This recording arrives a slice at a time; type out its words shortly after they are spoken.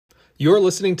You're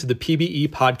listening to the PBE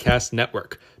Podcast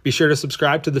Network. Be sure to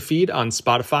subscribe to the feed on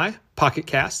Spotify, Pocket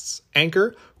Casts,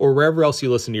 Anchor, or wherever else you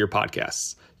listen to your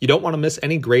podcasts. You don't want to miss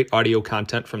any great audio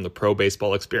content from the pro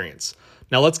baseball experience.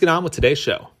 Now let's get on with today's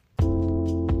show.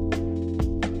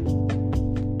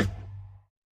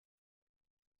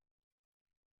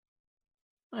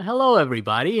 Hello,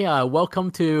 everybody.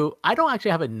 Welcome to... I don't actually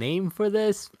have a name for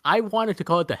this. I wanted to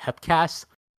call it the Hepcast,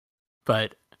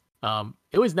 but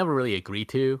it was never really agreed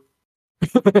to.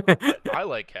 I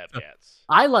like Hepcats.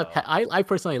 I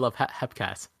personally love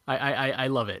Hepcast. I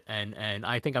love it, and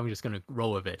I think I'm just gonna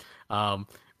roll with it.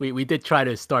 We did try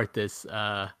to start this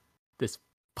this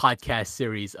podcast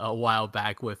series a while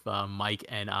back with Mike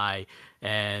and I,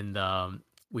 and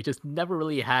we just never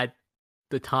really had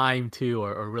the time to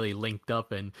or really linked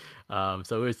up, and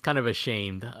so it was kind of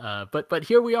ashamed. But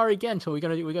here we are again. So we're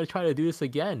gonna try to do this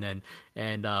again,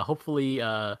 and hopefully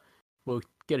we'll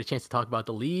get a chance to talk about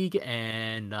the league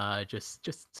and just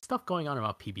stuff going on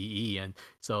about PBE. And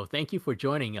so thank you for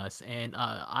joining us. And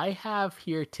I have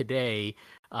here today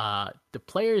the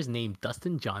player's name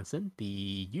Dustin Johnson.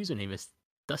 The username is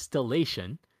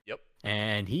Dustillation. Yep.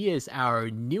 And he is our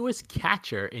newest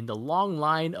catcher in the long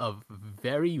line of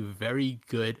very, very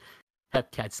good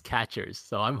Hepcats catchers.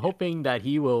 So I'm hoping that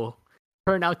he will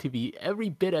turn out to be every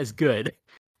bit as good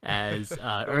as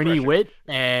Ernie Witt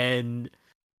and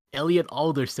Elliot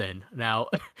Alderson. Now,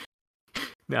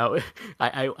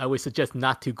 I would suggest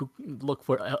not to look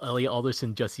for Elliot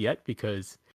Alderson just yet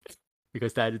because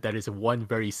that is one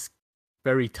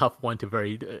very tough one to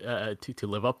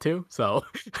live up to. So,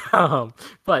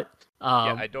 but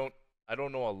yeah, I don't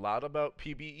know a lot about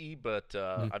PBE, but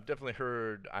I've definitely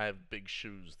heard I have big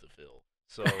shoes to fill.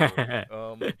 So, kind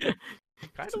of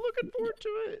looking forward to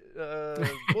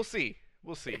it.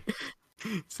 We'll see.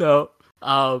 So,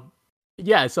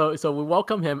 yeah, so we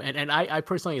welcome him, and I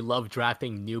personally love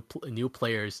drafting new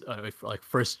players, like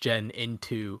first gen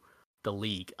into the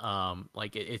league.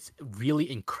 Like it's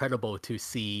really incredible to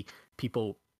see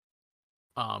people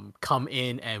come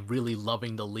in and really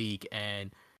loving the league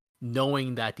and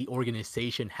knowing that the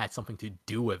organization had something to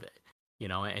do with it,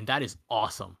 and that is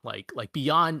awesome. Like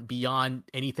beyond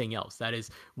anything else, that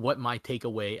is what my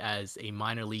takeaway as a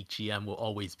minor league GM will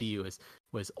always be,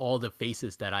 was all the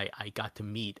faces that I got to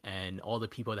meet and all the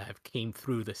people that have came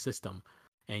through the system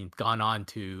and gone on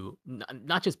to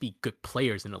not just be good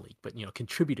players in the league, but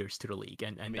contributors to the league,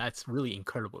 and that's really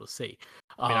incredible to see.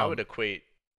 I would equate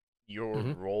your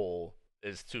role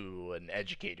as to an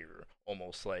educator,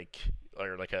 almost like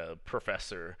a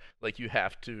professor. Like you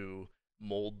have to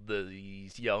mold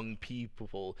these young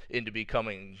people into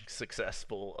becoming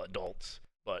successful adults,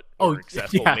 but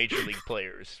successful major league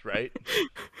players, right?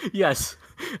 Yes.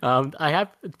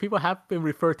 People have been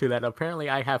referred to that. Apparently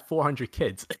I have 400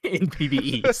 kids in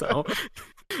PBE. So,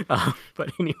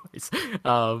 but anyways,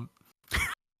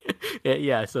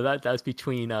 yeah. So that's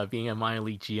between being a minor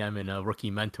league GM and a rookie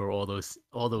mentor all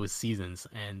those seasons.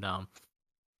 And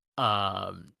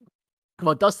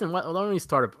well, Dustin, why don't we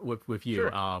start with you?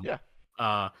 Sure. Yeah.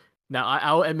 Now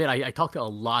I'll admit I talked to a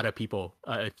lot of people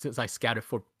since I scouted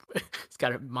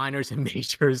minors and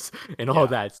majors and all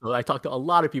that. So I talked to a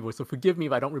lot of people. So forgive me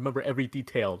if I don't remember every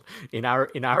detail in our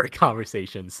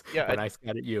conversations when I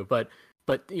scouted you. But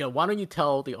why don't you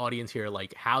tell the audience here,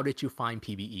 like, how did you find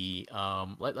PBE?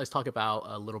 Let's talk about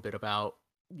a little bit about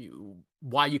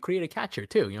why you created Catcher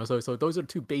too. So those are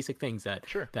two basic things that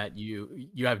you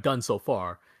have done so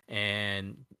far.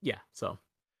 And yeah, so.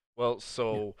 Well,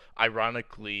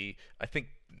 ironically, I think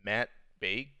Matt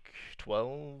Bake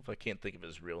 12, I can't think of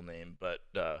his real name, but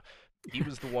he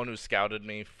was the one who scouted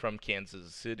me from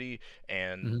Kansas City,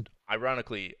 and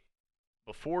ironically,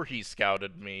 before he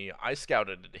scouted me, I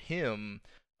scouted him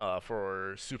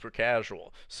for Super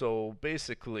Casual. So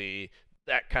basically,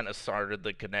 that kind of started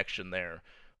the connection there.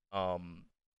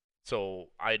 So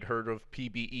I'd heard of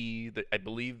PBE. I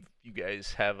believe you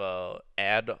guys have a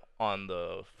ad on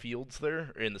the fields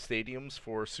there, in the stadiums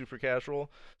for Super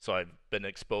Casual. So I've been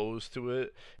exposed to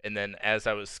it. And then as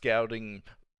I was scouting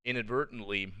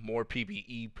inadvertently more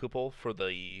PBE people for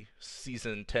the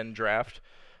season 10 draft,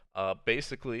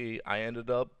 basically I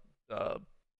ended up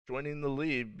joining the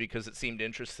league because it seemed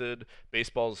interested.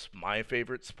 Baseball's my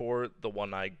favorite sport, the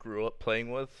one I grew up playing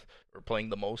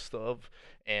the most of.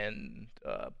 And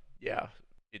yeah,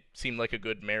 it seemed like a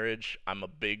good marriage. I'm a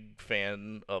big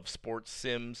fan of sports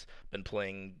sims. Been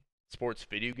playing sports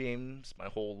video games my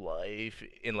whole life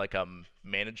in like a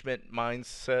management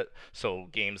mindset. So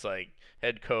games like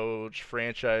Head Coach,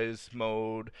 Franchise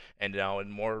Mode, and now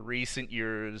in more recent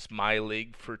years, My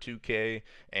League for 2K,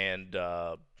 and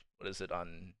what is it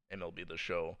on MLB The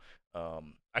Show?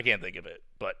 I can't think of it,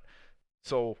 but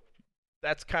so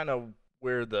that's kind of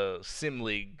where the sim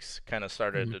leagues kind of Mhm.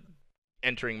 started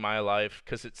entering my life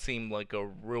because it seemed like a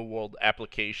real world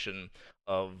application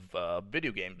of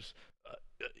video games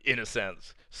in a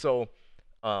sense. So,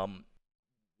 um,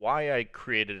 why I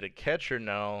created a catcher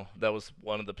now, that was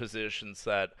one of the positions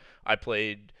that I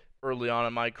played early on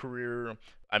in my career.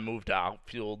 I moved to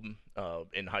outfield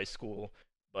in high school,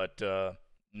 but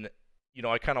n-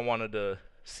 I kind of wanted to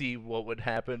see what would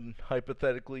happen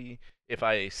hypothetically if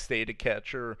I stayed a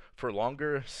catcher for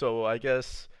longer. So I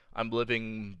guess I'm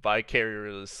living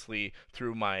vicariously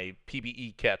through my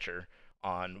PBE catcher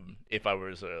on if I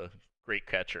was a great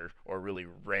catcher or really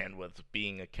ran with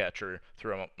being a catcher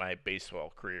throughout my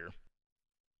baseball career.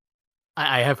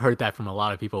 I have heard that from a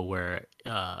lot of people where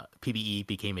PBE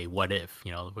became a what if.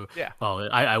 Yeah. Well,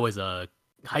 I was a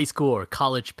high school or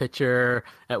college pitcher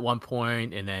at one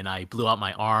point, and then I blew out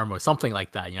my arm or something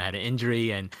like that. I had an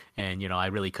injury, and I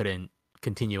really couldn't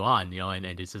continue on.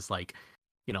 And it's just like,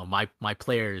 my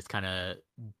player is kind of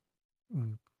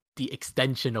the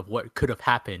extension of what could have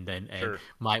happened, and Sure.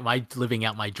 my living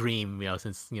out my dream,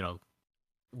 since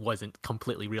wasn't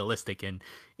completely realistic in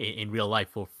real life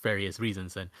for various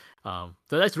reasons. And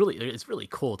so it's really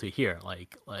cool to hear.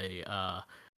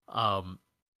 Um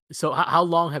so how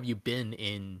long have you been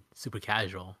in super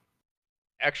casual?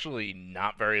 Actually,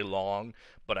 not very long,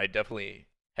 but I definitely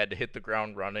had to hit the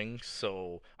ground running,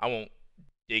 so I won't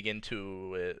dig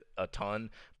into it a ton,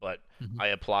 but Mhm. I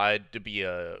applied to be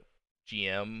a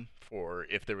GM for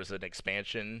if there was an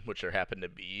expansion, which there happened to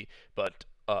be, but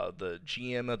the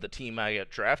GM of the team I got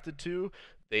drafted to,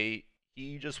 he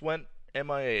just went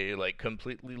MIA, like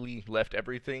completely left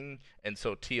everything, and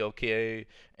so TLK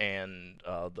and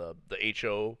the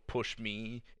HO pushed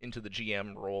me into the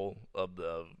GM role of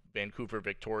the Vancouver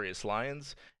Victorious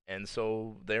Lions, and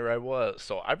so there I was.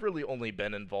 So I've really only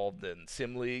been involved in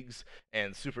sim leagues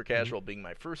and super Mhm. casual being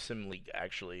my first sim league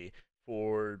actually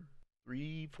for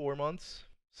 3 4 months.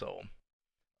 So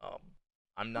um,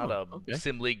 I'm not Oh, a okay.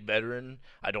 sim league veteran.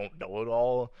 I don't know it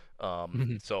all.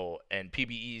 Mhm. And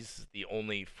PBE's the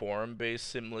only forum based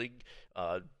sim league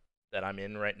uh, that I'm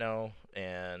in right now,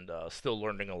 and still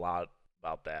learning a lot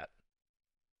about that.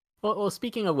 Well,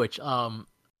 speaking of which, can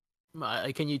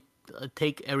you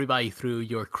take everybody through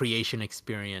your creation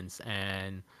experience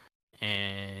and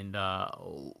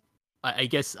I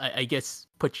guess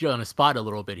put you on a spot a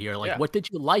little bit here. Like, Yeah. what did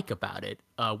you like about it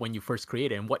when you first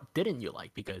created, and what didn't you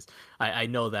like? Because I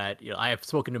know that I have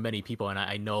spoken to many people, and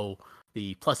I know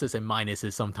the pluses and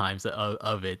minuses sometimes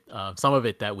of it. Some of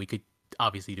it that we could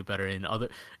obviously do better, and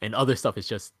other stuff is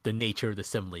just the nature of the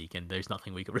sim league, and there's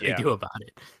nothing we could really Yeah. do about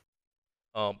it.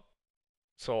 Um,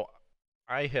 so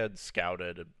I had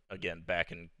scouted again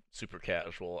back in super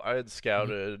casual. I had Mhm.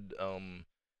 scouted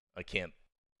I can't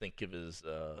think of his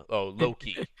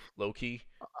Loki. Loki.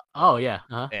 Oh Um yeah,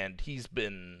 huh? and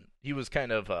he was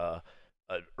kind of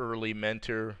an early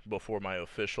mentor before my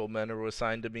official mentor was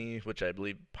signed to me, which I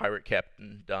believe Pirate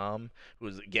Captain Dom, who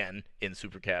was again in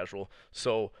super casual.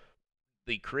 So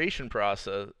the creation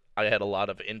process, I had a lot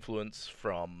of influence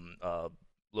from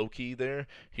Loki there.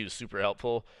 He was super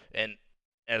helpful. And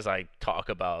as I talk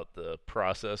about the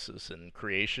processes and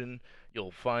creation,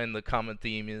 you'll find the common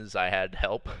theme is I had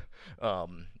help.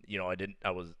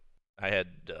 I had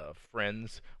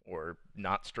friends or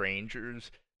not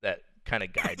strangers that kind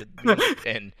of guided me,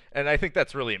 and I think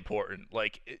that's really important.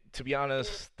 Like to be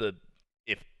honest, the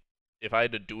if if I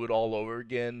had to do it all over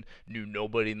again, knew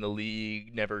nobody in the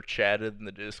league, never chatted in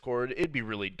the Discord, it'd be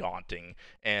really daunting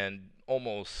and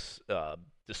almost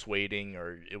dissuading,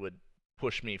 or it would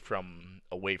push me from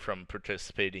away from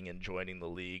participating and joining the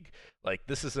league. Like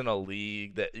this isn't a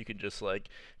league that you can just like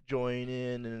join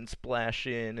in and splash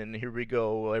in and here we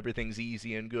go, everything's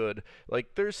easy and good.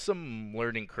 Like there's some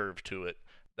learning curve to it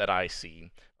that I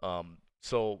see.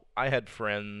 So I had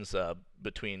friends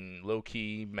between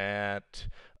Loki, Matt,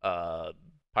 uh,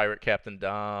 Pirate Captain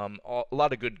Dom, a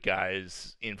lot of good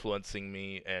guys influencing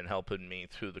me and helping me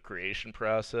through the creation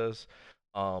process.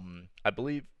 I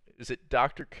believe is it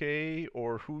Dr. K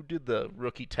or who did the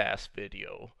rookie task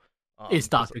video? It's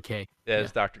Because Dr. K. yeah, Yeah.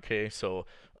 it's Dr. K. So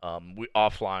we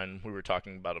offline we were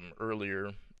talking about him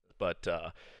earlier, but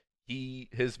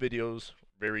his videos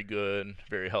very good,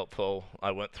 very helpful.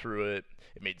 I went through it.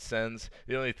 It made sense.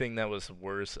 The only thing that was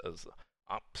worse is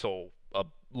so a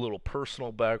little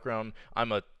personal background.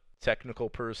 I'm a technical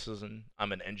person.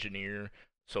 I'm an engineer.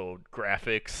 So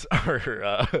graphics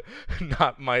are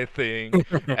not my thing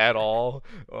at all.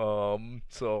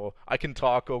 So I can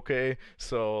talk okay.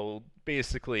 So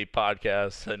basically,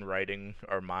 podcasts and writing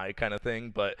are my kind of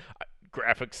thing. But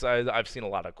graphics side, I've seen a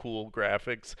lot of cool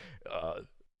graphics.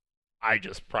 I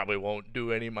just probably won't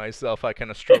do any myself. I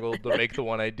kind of struggled to make the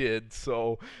one I did.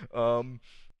 So,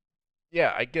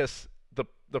 yeah, I guess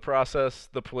the process,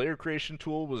 the player creation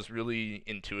tool was really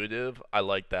intuitive. I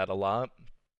like that a lot.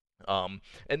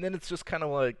 And then it's just kind of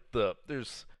like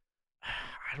there's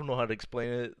I don't know how to explain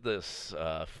it. This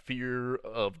fear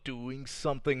of doing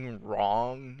something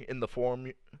wrong in the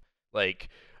form, like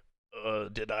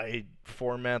did I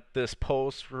format this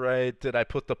post right? Did I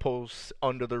put the post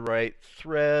under the right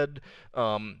thread?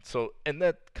 And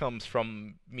that comes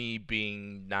from me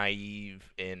being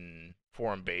naive in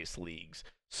forum-based leagues.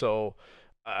 So,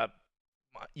 uh,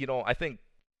 I think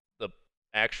the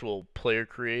actual player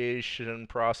creation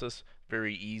process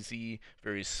very easy,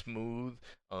 very smooth.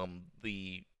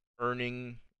 The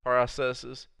earning process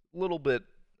is a little bit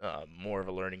more of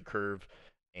a learning curve,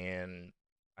 and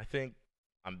I think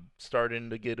I'm starting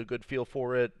to get a good feel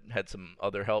for it. Had some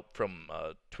other help from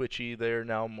Twitchy there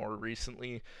now more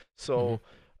recently. Mm-hmm. So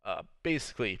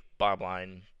basically, bottom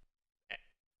line,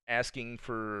 asking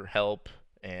for help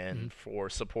Mm-hmm. and for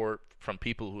support from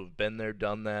people who have been there,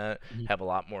 done that, Mm-hmm. have a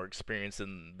lot more experience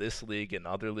in this league and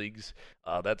other leagues.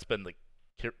 That's been the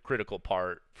critical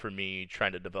part for me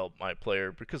trying to develop my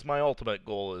player because my ultimate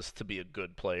goal is to be a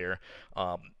good player.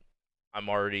 Um, I'm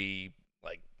already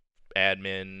like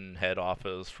admin, head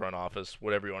office, front office,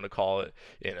 whatever you want to call it,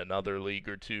 in another league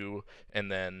or two,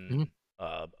 and Mm-hmm. then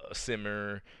a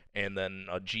simmer, and then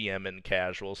a GM in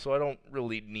casual. So I don't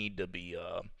really need to be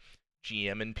a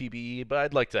GM in PBE, but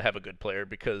I'd like to have a good player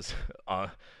because I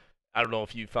don't know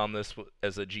if you found this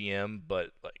as a GM,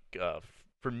 but like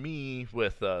for me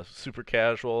with super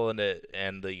casual and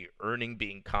the earning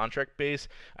being contract based,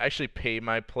 I actually pay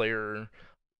my player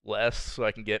less so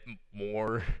I can get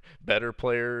more better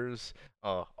players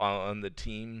on the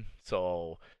team.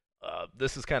 So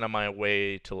this is kind of my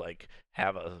way to like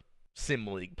have a sim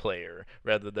league player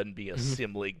rather than be a Mm-hmm.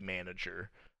 sim league manager.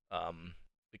 Um,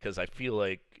 because I feel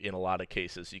like in a lot of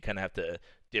cases you kind of have to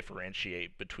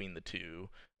differentiate between the two.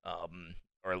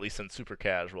 Or at least in super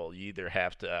casual, you either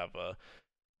have to have a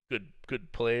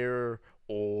good player,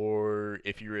 or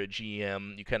if you're a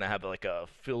GM, you kind of have like a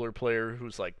filler player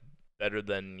who's like better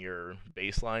than your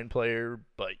baseline player,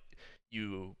 but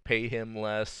you pay him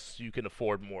less, you can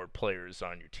afford more players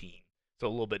on your team. So a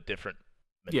little bit different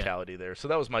Yeah. mentality there. So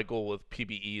that was my goal with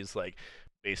PBE is like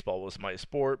baseball was my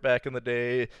sport back in the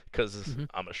day because Mm-hmm.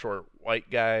 I'm a short white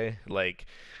guy. Like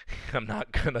I'm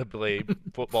not gonna play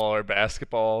football or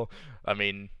basketball. I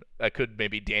mean, I could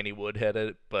maybe Danny Woodhead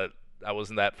it, but I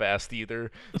wasn't that fast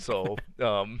either. So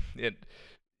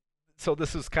so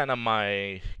this is kind of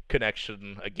my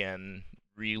connection again,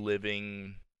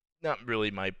 reliving not really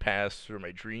my past or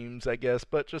my dreams, I guess,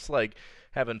 but just like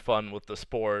having fun with the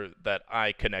sport that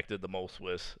I connected the most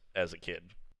with as a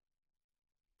kid.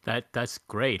 That's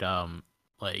great.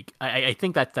 Like I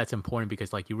think that's important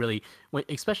because like you really,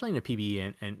 especially in the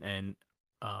PBE and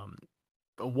um,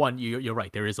 one you're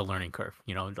right. There is a learning curve.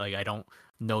 You know, like I don't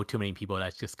know too many people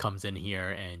that just comes in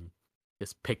here and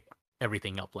just pick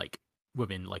everything up like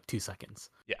within like 2 seconds.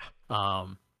 Yeah.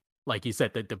 Um, like you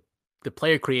said, the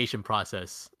player creation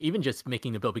process, even just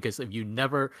making the build, because if you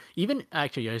never, even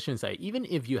actually, I shouldn't say, even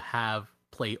if you have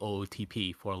played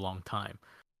OOTP for a long time,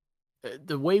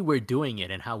 the way we're doing it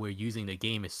and how we're using the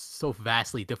game is so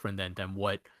vastly different than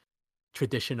what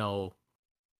traditional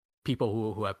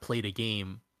people who have played a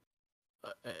game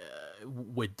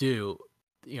would do.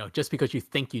 You know, just because you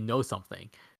think you know something,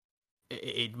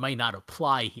 it might not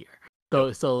apply here.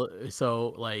 Yep.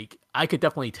 So like I could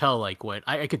definitely tell like when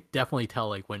I could definitely tell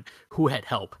like when who had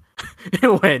help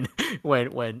when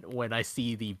when I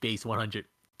see the base 100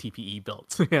 TPE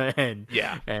builds and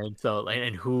Yeah.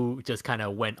 and who just kind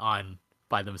of went on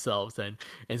by themselves and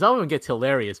some of them gets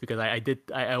hilarious because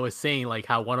I was saying like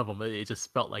how one of them it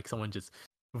just felt like someone just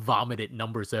vomited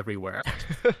numbers everywhere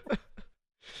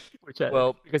which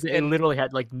Well, because it and literally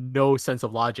had like no sense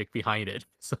of logic behind it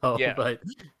so yeah, but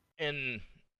and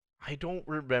I don't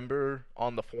remember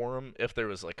on the forum if there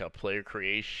was like a player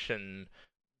creation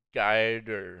guide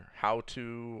or how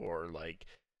to or like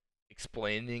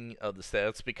explaining of the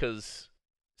stats because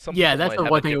some Yeah, people that's might the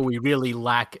have a one thing that different. we really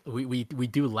lack. We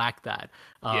do lack that.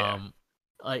 Yeah. Um,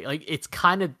 like it's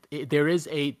kind of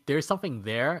there's something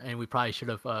there, and we probably should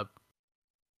have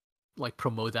like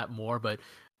promote that more. But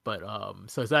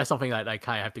so that's something that I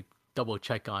kind of have to double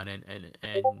check on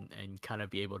and kind of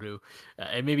be able to,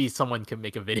 and maybe someone can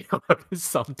make a video of it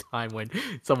sometime when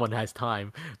someone has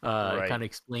time, Right. kind of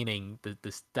explaining the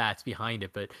stats behind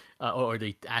it, but or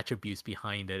the attributes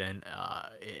behind it, and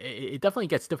it definitely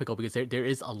gets difficult because there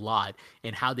is a lot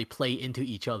in how they play into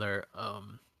each other.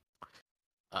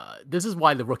 This is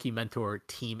why the rookie mentor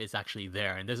team is actually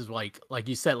there, and this is like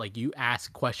you said, like you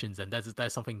ask questions, and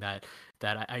that's something that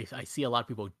I see a lot of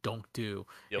people don't do.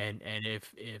 Yep. And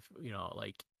if you know,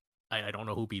 like I don't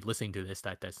know who be listening to this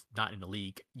that's not in the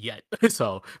league yet.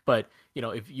 So, but you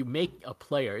know, if you make a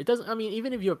player, it doesn't. I mean,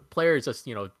 even if your player is just,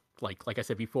 you know, like I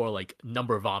said before, like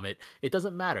number vomit, it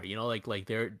doesn't matter. You know, like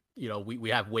there, you know, we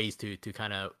have ways to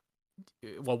kind of,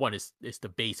 well, one is the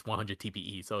base 100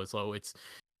 TPE, so it's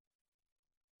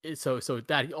so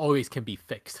that always can be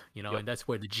fixed, you know. Yep. And that's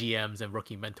where the GMs and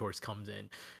rookie mentors comes in.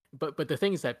 But the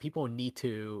thing is that people need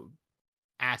to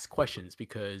ask questions,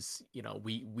 because you know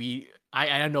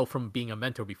I know from being a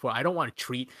mentor before, I don't want to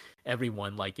treat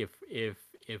everyone like if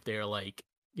they're like,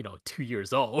 you know, 2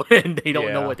 years old and they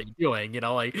don't know Yeah. what they're doing, you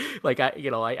know, like I, you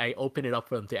know, I open it up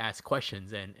for them to ask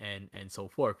questions and so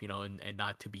forth, you know, and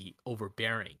not to be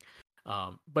overbearing.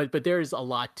 But there's a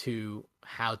lot to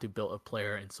how to build a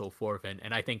player and so forth,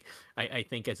 and I think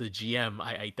as a GM,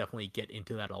 I definitely get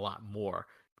into that a lot more,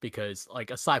 because like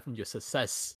aside from your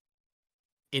success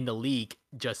in the league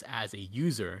just as a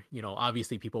user, you know,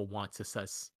 obviously people want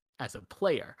success as a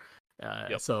player.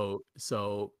 Yep. So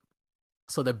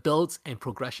the builds and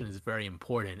progression is very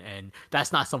important, and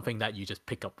that's not something that you just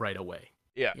pick up right away.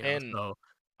 Yeah, You know, and so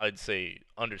I'd say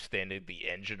understanding the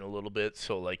engine a little bit.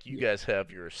 So like you yeah. guys have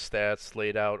your stats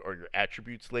laid out or your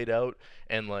attributes laid out,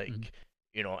 and Mhm. like,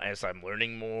 you know, as I'm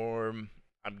learning more,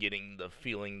 I'm getting the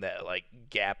feeling that like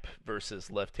gap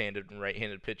versus left-handed and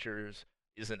right-handed pitchers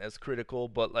isn't as critical,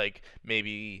 but like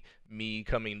maybe me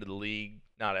coming to the league,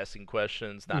 not asking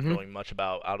questions, not Mhm. knowing much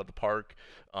about out of the park,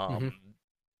 Mhm.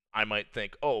 I might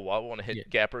think, oh, well, I want to Yeah. hit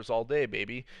gappers all day,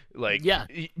 baby. Like, Yeah.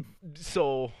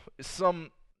 so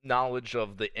some knowledge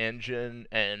of the engine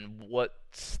and what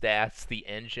stats the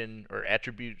engine or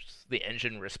attributes the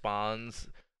engine responds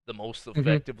the most Mhm.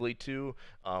 effectively to,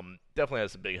 definitely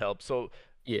has a big help. So,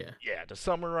 Yeah. yeah, to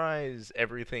summarize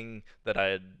everything that I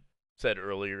had said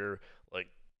earlier, like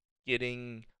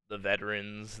getting the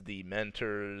veterans, the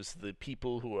mentors, the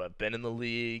people who have been in the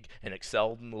league and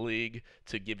excelled in the league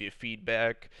to give you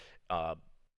feedback, uh,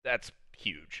 that's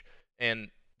huge.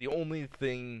 And the only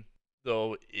thing,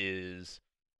 though, is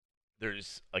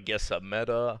there's, I guess, a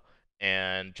meta,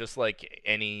 and just like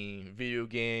any video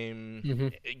game,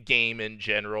 Mhm. game in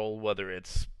general, whether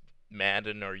it's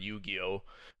Madden or Yu-Gi-Oh,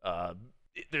 uh,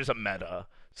 there's a meta.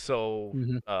 So,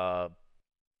 Mhm.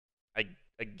 I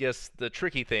I guess the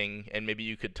tricky thing, and maybe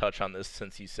you could touch on this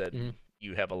since you said Mhm.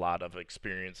 you have a lot of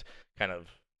experience kind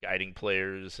of guiding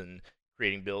players and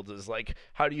creating builds, is like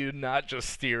how do you not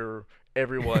just steer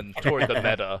everyone toward the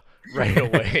meta right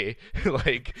away?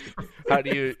 Like how do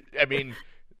you, I mean,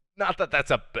 not that that's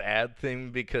a bad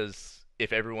thing, because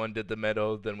if everyone did the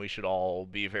meta, then we should all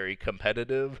be very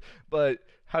competitive, but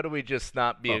how do we just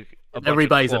not be Well, a if bunch of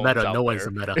everybody's a clones meta, no out one's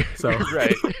a there? meta. So,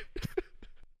 Right.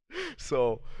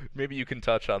 So maybe you can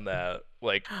touch on that.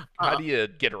 Like, how uh, do you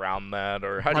get around that,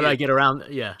 or how how do do I you get around?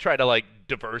 Yeah. try to like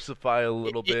diversify a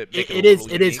little bit, make it a It is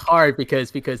little unique? hard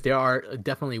because there are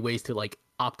definitely ways to like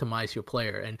optimize your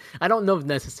player, and I don't know if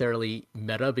necessarily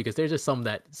meta, because there's just some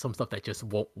stuff that just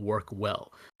won't work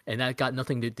well, and that got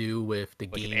nothing to do with the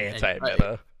Like an game. And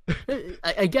anti-meta?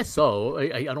 I guess so.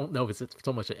 I don't know if it's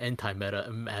so much an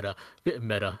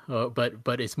meta,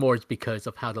 but it's more because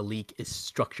of how the league is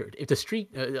structured. If the street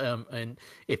and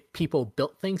if people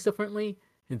built things differently,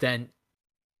 then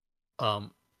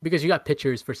um because you got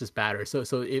pitchers versus batters,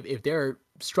 so if they're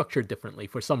structured differently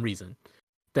for some reason,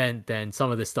 then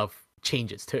some of this stuff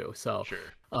changes too. Sure.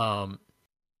 Um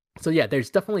so yeah, there's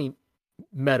definitely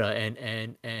meta,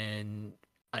 and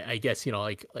I guess, you know,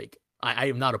 like I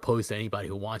am not opposed to anybody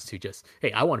who wants to just,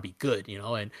 hey, I want to be good, you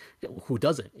know, and who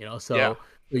doesn't, you know. Yeah. So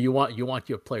you want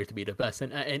your player to be the best,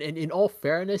 and in all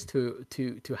fairness to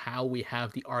how we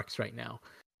have the arcs right now,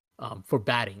 for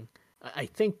batting, I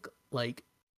think like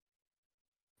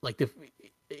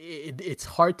it's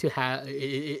hard to have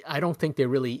I don't think there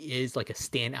really is like a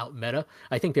standout meta.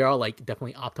 I think they're all like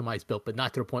definitely optimized built, but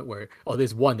not to the point where, oh,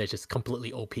 there's one that's just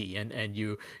completely OP, and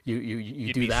you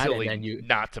You'd do be that, and silly then you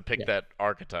not to pick yeah. that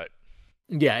archetype.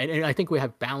 Yeah, and I think we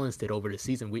have balanced it over the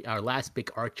season. We Our last big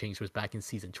arc change was back in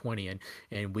season 20,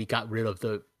 and we got rid of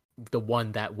the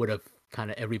one that would have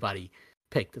kind of everybody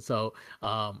picked. So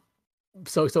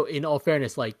so in all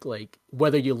fairness, like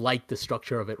whether you like the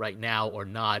structure of it right now or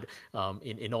not,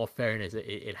 in all fairness,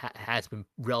 it has been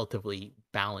relatively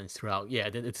balanced throughout. Yeah,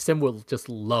 the sim will just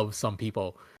love some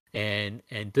people, and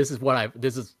this is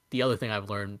the other thing I've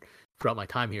learned throughout my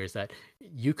time here is that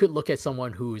you could look at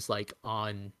someone who's like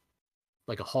on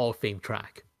like a Hall of Fame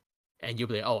track, and you'll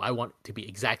be like, oh, I want to be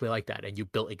exactly like that, and you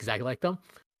built exactly like them.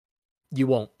 You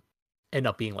won't end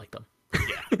up being like them.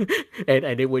 Yeah.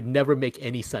 And it would never make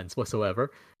any sense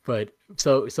whatsoever. But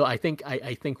so I think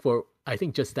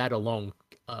just that alone,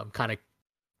 kind of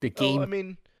the Well, I game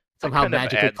mean, that somehow kind of magically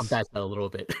adds. combats that a little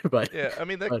bit. But Yeah, I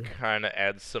mean that but kind of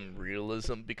adds some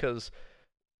realism because,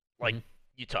 like, mhm,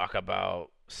 you talk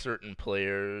about certain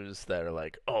players that are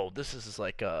like, oh, this is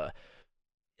like a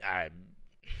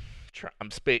I'm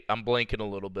I'm blanking a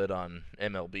little bit on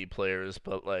MLB players,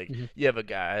 but like mhm, you have a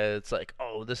guy that's like,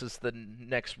 oh, this is the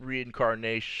next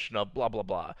reincarnation of blah blah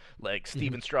blah. Like mhm,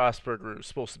 Steven Strasburger is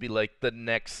supposed to be like the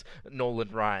next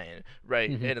Nolan Ryan, right?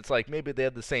 mhm, And it's like maybe they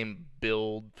have the same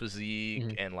build, physique,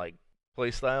 mhm. and like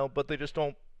play style, but they just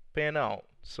don't pan out.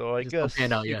 So I Just don't pan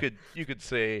guess out. Yeah. you could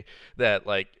say that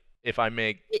like if I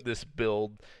make this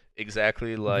build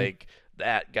exactly Mhm. like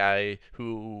that guy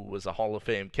who was a Hall of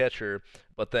Fame catcher,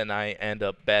 but then I end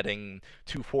up batting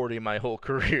 240 my whole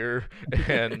career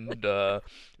and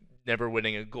never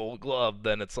winning a Gold Glove,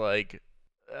 then it's like,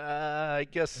 I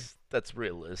guess that's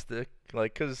realistic.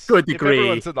 Like, To because a if degree,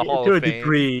 everyone's in the Hall to of a Fame,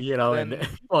 degree, you know, and then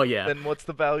oh yeah, what's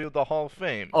the value of the Hall of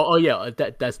Fame? oh yeah,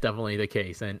 that's definitely the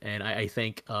case, and I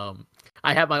think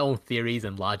I have my own theories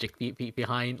and logic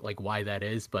behind like why that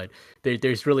is, but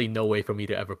there's really no way for me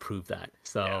to ever prove that.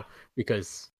 Yeah. So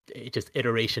because it's just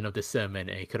iteration of the sim, and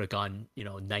it could have gone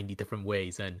 90 different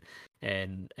ways, and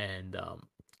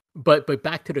but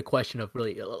back to the question of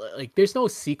really like there's no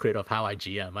secret of how I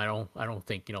GM. I don't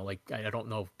think like I don't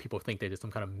know if people think that there's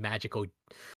some kind of magical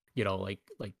like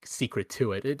secret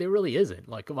to it. There really isn't.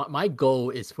 Like my goal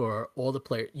is for all the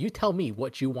players. You tell me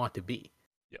what you want to be.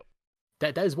 Yep.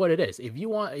 That is what it is. If you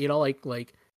want,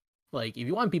 like if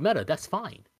you want to be meta, that's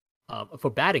fine. For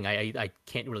batting, I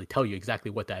can't really tell you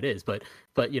exactly what that is, but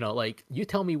like you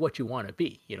tell me what you want to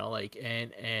be. Like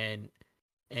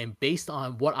and based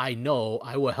on what I know,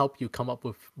 I will help you come up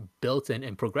with builds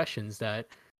and progressions that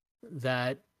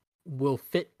will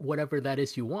fit whatever that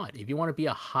is you want. If you want to be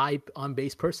a high on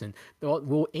base person,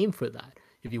 we'll aim for that.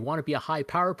 If you want to be a high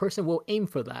power person, we'll aim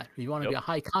for that. If you want to be Yep. a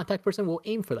high contact person, we'll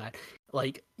aim for that.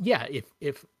 Like, yeah,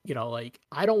 if like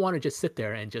I don't want to just sit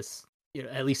there and just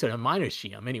at least in a minors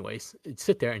GM anyways,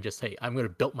 sit there and just say, I'm gonna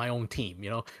build my own team.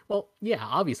 Well, yeah,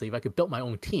 obviously if I could build my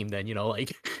own team, then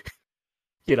like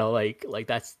like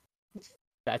that's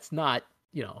not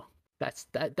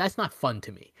that's not fun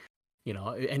to me.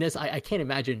 And this I can't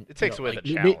imagine It takes away the like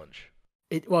challenge.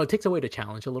 it takes away the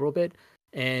challenge a little bit,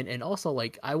 and also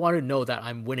like I want to know that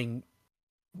I'm winning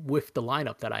with the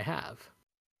lineup that I have.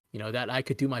 That I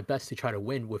could do my best to try to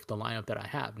win with the lineup that I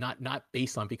have, not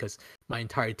based on because my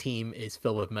entire team is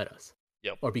filled with metas,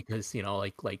 Yep. or because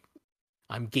like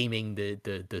I'm gaming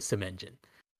the sim engine.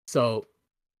 So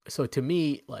to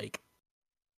me like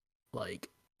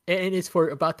and it's for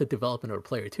about the development of a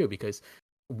player too, because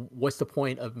what's the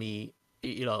point of me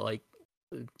like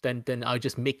then I'll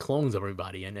just make clones of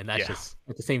everybody, and that's Yeah. just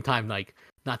at the same time like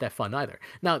not that fun either.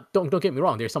 Now don't get me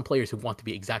wrong, there's some players who want to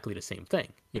be exactly the same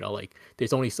thing. Like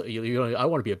there's only so I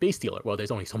want to be a base dealer. Well,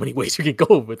 there's only so many ways you can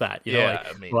go with that. Like, Yeah.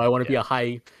 I well, mean, I want to be yeah. a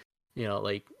high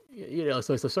like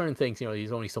so certain things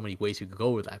there's only so many ways you could go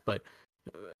with that, but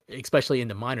especially in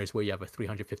the minors where you have a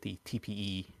 350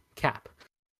 TPE cap.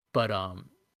 But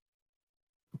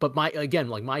my again,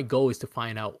 like my goal is to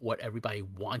find out what everybody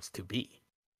wants to be.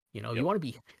 You Yep. want to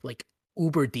be like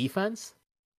uber defense,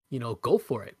 go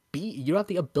for it. You have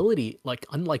the ability, like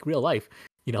unlike real life,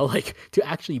 like to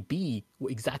actually be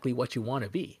exactly what you want to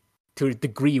be to a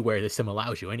degree where the sim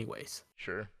allows you anyways.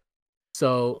 Sure.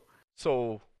 So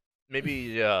So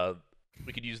maybe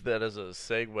we could use that as a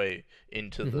segue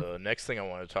into mhm, the next thing I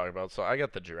want to talk about. So I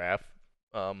got the draft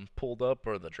pulled up,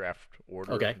 or the draft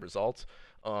order okay, results.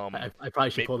 Um, I probably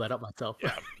should may, pull that up myself.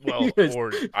 yeah, well, Because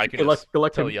or I can good just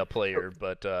luck tell to you a player,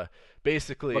 but look.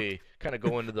 basically kind of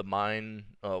go into the mind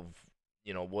of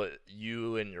what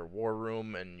you and your war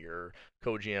room and your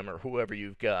co-GM or whoever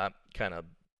you've got kind of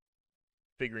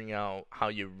figuring out how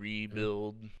you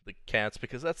rebuild the cats,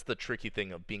 because that's the tricky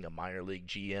thing of being a minor league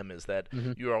GM is that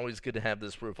Mhm, you're always going to have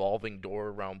this revolving door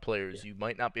around players. yeah, You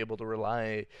might not be able to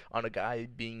rely on a guy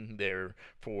being there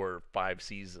for 5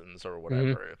 seasons or mhm,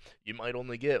 whatever. You might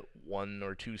only get 1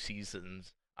 or 2 seasons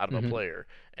out of a mhm, player,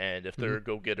 and if mhm, they're a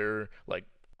go-getter, like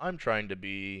I'm trying to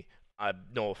be,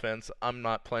 no offense, I'm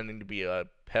not planning to be a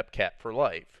Hepcat for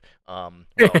life. Well,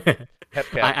 Hepcat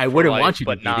I for wouldn't life, want you to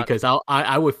but be not because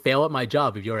I would fail at my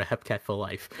job if you're a Hepcat for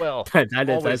life. well, That's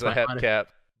always a my honest, Hepcat,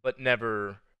 but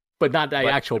never, but not the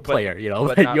actual but player, you know.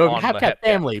 but not You're a on the Hepcat Hepcat.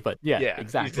 family, but yeah, Yeah,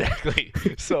 exactly.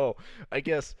 exactly. So I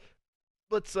guess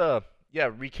let's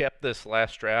recap this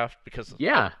last draft because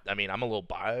Yeah. I mean I'm a little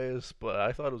biased, but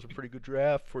I thought it was a pretty good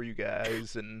draft for you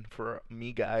guys and for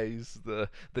me guys, the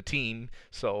team.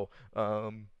 So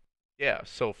yeah,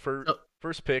 so for Oh,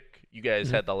 first pick, you guys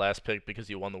mhm, had the last pick because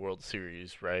you won the World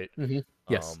Series, right? mhm.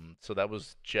 Yes. So that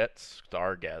was Jet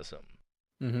Stargasm.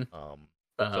 Mhm.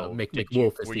 So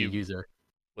McWolf is were the you user.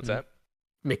 what's Mhm.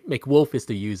 that? McWolf is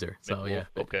the user. So McWolf. yeah,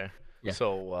 Okay. yeah.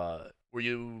 So were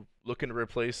you looking to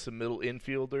replace a middle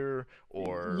infielder Yeah,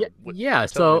 or what? yeah. Tell me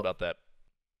So about that.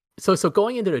 so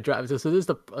going into the draft, so this is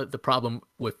the problem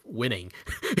with winning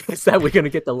is that we're gonna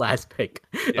get the last pick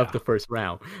of Yeah. the first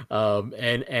round.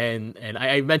 And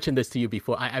I mentioned this to you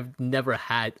before. I've never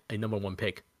had a number one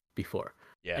pick before,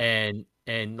 Yeah.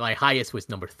 and my highest was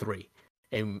number three,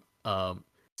 and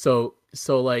so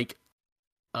like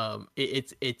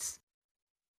it's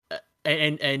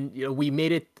and you know we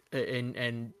made it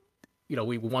and you know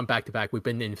we won back to back. We've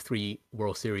been in 3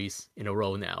 World Series in a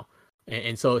row now,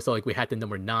 and so like we had the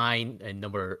number 9 and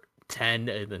number 10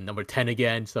 and the number 10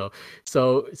 again. So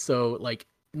like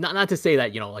not to say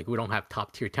that you know like we don't have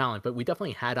top tier talent, but we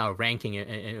definitely had our ranking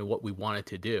and what we wanted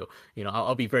to do. You know,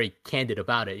 I'll be very candid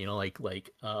about it. You know,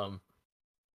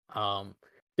 um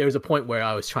there was a point where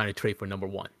I was trying to trade for number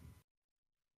one.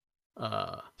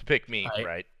 Uh, To pick me, I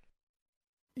right?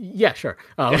 Yeah, sure.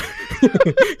 Yeah.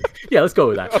 Yeah, let's go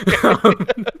with that.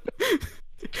 Okay.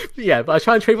 Yeah, but I was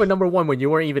trying to trade for number one when you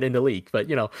weren't even in the league. But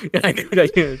you know,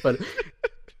 but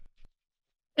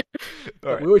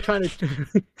All right. we were trying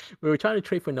to we were trying to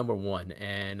trade for number one,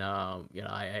 and you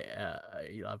know,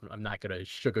 you know, I'm not gonna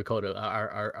sugarcoat it.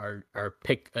 Our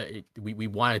pick. We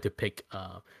wanted to pick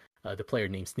the player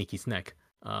named Sneaky Snack.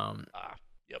 Um, Ah,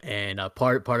 yep. and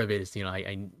part of it is you know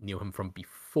I knew him from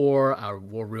before. Our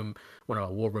war room, one of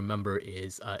our war room member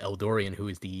is Eldorian, who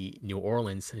is the New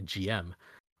Orleans GM.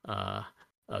 Uh,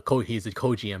 he's a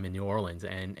co-GM in New Orleans,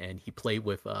 and he played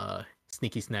with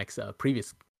Sneaky Snack's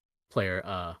previous player.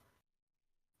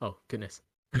 Oh goodness,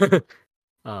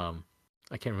 um,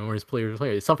 I can't remember his player.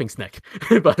 It's something Snack,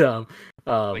 but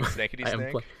Like Snackety I am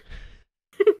Snack?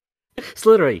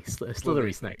 Slithery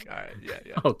Snack. All right. Yeah,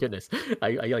 yeah. Oh goodness,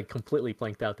 I like completely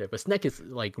blanked out there. But Snek is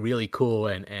like really cool,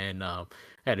 and I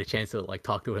had a chance to like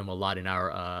talk to him a lot in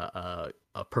our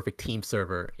perfect team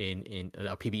server in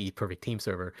our PBE perfect team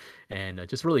server, and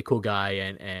just really cool guy,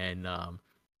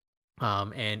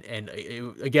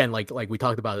 again like we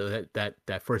talked about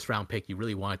that first round pick, you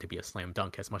really want it to be a slam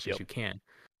dunk as much as Yep. you can.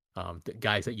 The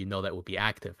guys that you know that will be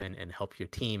active and help your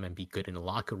team and be good in the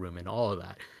locker room and all of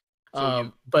that.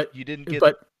 So But you didn't get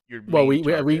but your well, main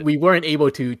target. we weren't able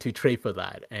to trade for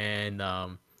that, and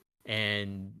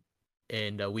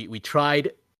we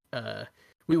tried.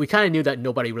 We kind of knew that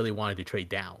nobody really wanted to trade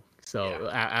down. So Yeah.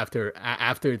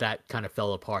 after that kind of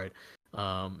fell apart,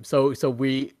 so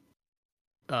we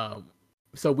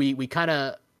kind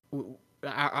of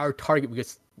our target,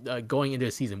 because going into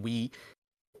the season we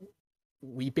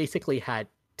basically had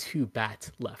 2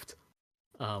 bats left.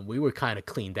 We were kind of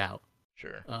cleaned out.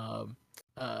 Sure.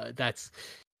 That's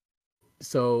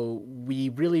so we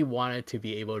really wanted to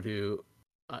be able to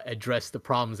address the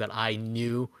problems that I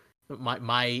knew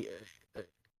my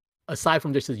aside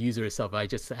from just the user itself. I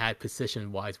just had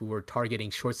position wise, we were targeting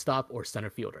shortstop or center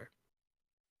fielder.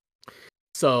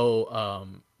 So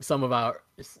some of our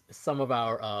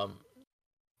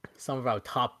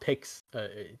top picks,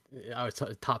 our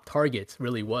top targets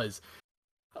really was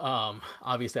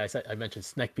obviously I mentioned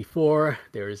Snek before.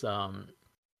 There's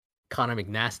Connor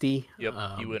McNasty. Yep.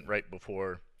 You went right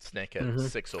before Snack had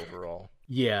 6 overall.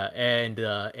 Yeah, and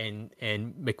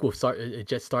McWolf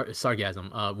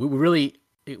Sargasm. We really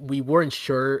we weren't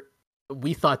sure.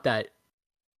 We thought that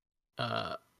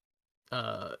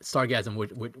Sargasm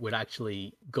would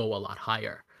actually go a lot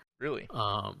higher. Really?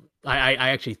 I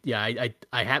actually I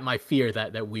had my fear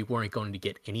that we weren't going to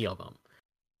get any of them.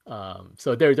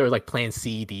 So there was like plan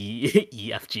C, D,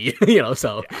 E, F, G, you know.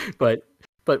 So, Yeah.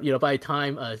 but you know, by the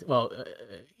time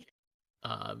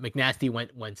McNasty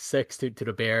went 6 to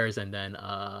the Bears, and then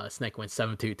Snake went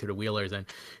 7 to the Wheelers, and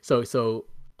so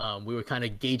we were kind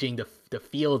of gauging the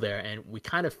field there, and we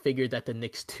kind of figured that the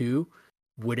Knicks 2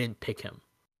 wouldn't pick him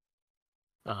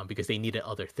because they needed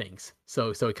other things.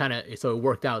 So it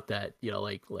worked out that you know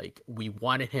like we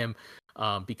wanted him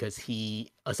because he,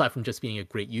 aside from just being a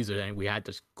great user, and we had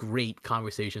just great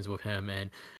conversations with him,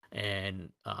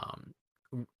 and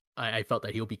I felt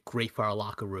that he'll be great for our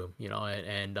locker room,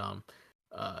 and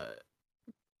uh,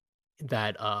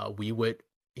 that we would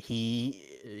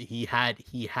he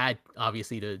had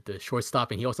obviously the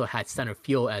shortstop, and he also had center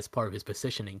field as part of his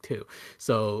positioning too.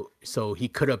 So he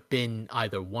could have been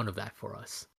either one of that for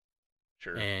us.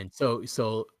 Sure. And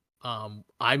so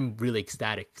I'm really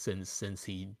ecstatic since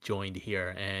he joined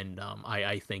here, and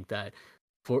I think that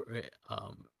for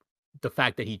the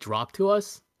fact that he dropped to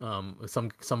us,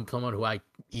 someone who I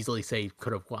easily say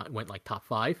could have went like top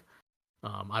five,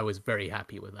 I was very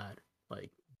happy with that.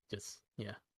 Like, just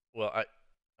yeah. Well,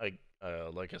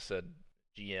 like I said,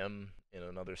 GM in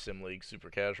another sim league, super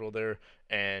casual there,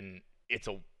 and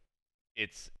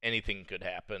it's anything could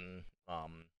happen.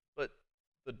 But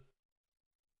the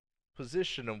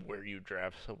position of where you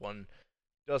draft someone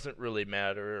doesn't really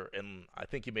matter. And I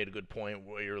think you made a good point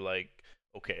where you're like,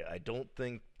 okay, I don't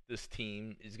think this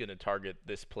team is going to target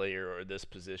this player or this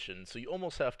position. So you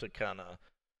almost have to kind of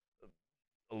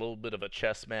a little bit of a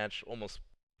chess match, almost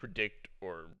predict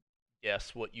or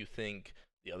guess what you think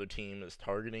the other team is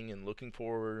targeting and looking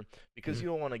for, because Mhm. you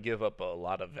don't want to give up a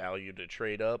lot of value to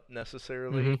trade up Mhm.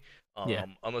 necessarily, Yeah.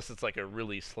 unless it's like a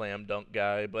really slam dunk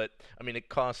guy. But I mean, it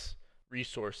costs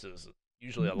resources,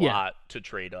 usually a Yeah. lot, to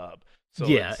trade up. So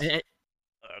Yeah.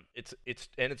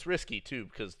 it's risky too,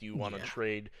 because do you want to Yeah.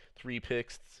 trade 3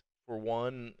 picks for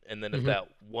one, and then if Mhm.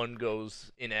 that one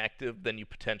goes inactive, then you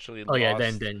potentially Oh yeah.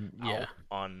 Then lost then yeah. out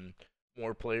on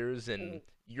more players, and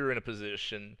you're in a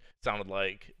position, sounded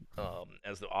like,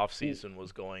 as the off season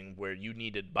was going, where you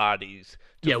needed bodies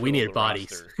to Yeah, we fill needed the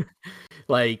bodies. roster.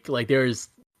 Like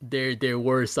there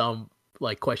were some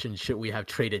like questions, should we have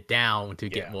traded down to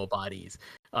get Yeah, more bodies?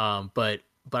 But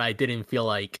I didn't feel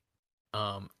like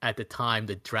at the time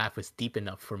the draft was deep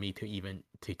enough for me to even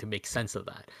to make sense of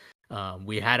that.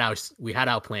 We had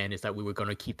our plan is that we were going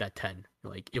to keep that 10.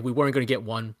 Like, if we weren't going to get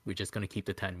one, we're just going to keep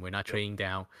the 10. We're not yep, trading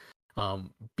down.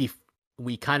 Um,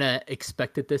 we kind of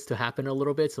expected this to happen a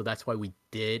little bit, so that's why we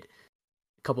did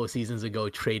a couple of seasons ago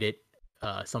traded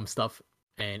some stuff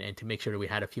and to make sure that we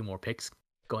had a few more picks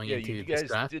going yeah. You into this guys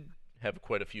draft. did have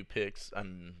quite a few picks.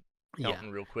 I'm Yeah.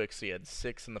 counting real quick. So you had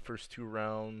 6 in the first 2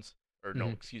 rounds, or no,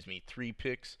 hmm excuse me, 3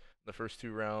 picks in the first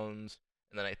 2 rounds,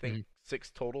 and then I think hmm 6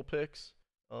 total picks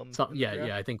So in the yeah,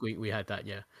 draft. I think we had that,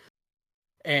 yeah.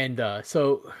 And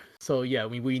so yeah,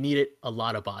 we needed a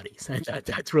lot of bodies, and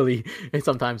that's really, and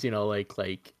sometimes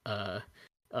uh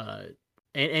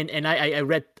and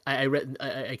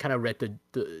I kind of read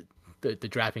the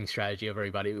drafting strategy of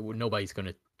everybody. Nobody's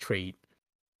gonna trade.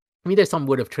 I mean, there's some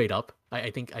would have trade up. I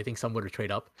think some would have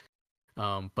trade up.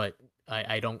 But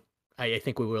I don't. I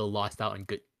think we would have lost out on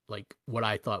good, like what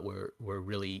I thought were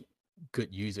really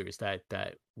good users that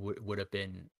would have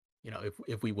been,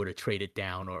 if we would have traded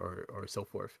down or so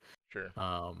forth. Sure.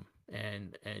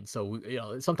 And so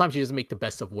sometimes you just make the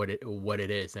best of what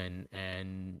it is, and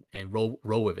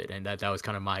roll with it. And that was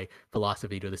kind of my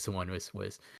philosophy to this one,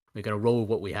 was we're gonna roll with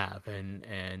what we have,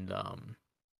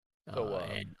 So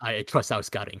and I trust our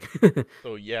scouting.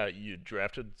 So yeah, you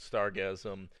drafted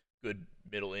Stargasm, good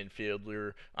middle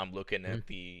infielder. I'm looking Mhm. at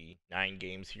the 9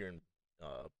 games here in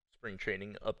spring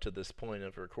training up to this point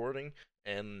of recording,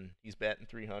 and he's batting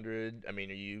 300. I mean,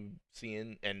 are you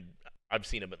seeing? And I've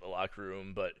seen him in the locker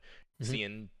room, but Mhm.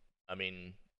 seeing, I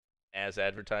mean, as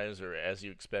advertised or as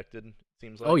you expected, it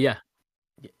seems Oh like. yeah,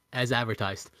 as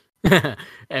advertised.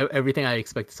 Everything I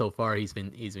expected so far, he's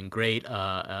been great.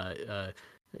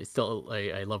 It's still,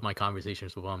 I love my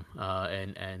conversations with him.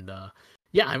 And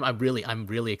yeah, I'm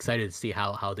really excited to see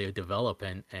how they develop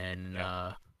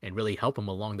Yeah. and really help him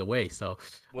along the way. So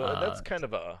Well, that's kind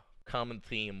of a common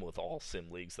theme with all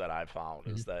sim leagues that I've found,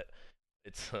 mhm, is that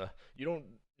it's you don't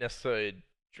necessarily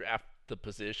draft the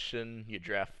position, you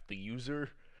draft the user.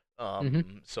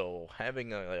 mhm, So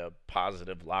having a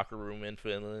positive locker room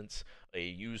influence, a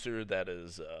user that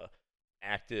is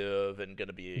active and going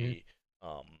to mhm, be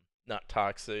not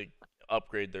toxic,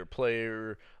 upgrade their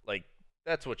player, like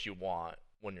that's what you want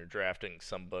when you're drafting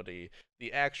somebody.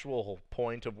 The actual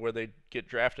point of where they get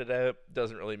drafted at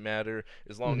doesn't really matter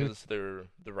as long mhm. as they're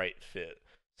the right fit.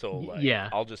 So like Yeah.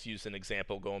 I'll just use an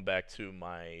example going back to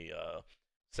my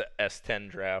S10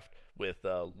 draft with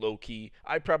Loki.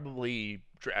 I probably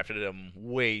drafted him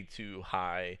way too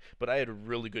high, but I had a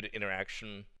really good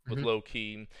interaction with Mhm,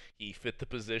 Loki. He fit the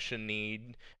position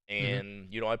need, mhm,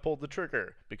 and I pulled the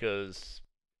trigger because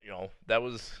that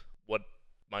was what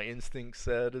my instinct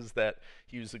said, is that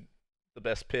he was the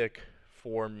best pick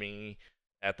for me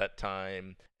at that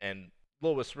time and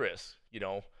lowest risk.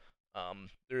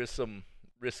 There is some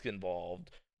risk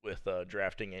involved with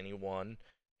drafting anyone,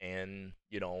 and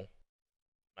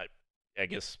I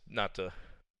guess not to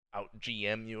out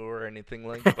GM you or anything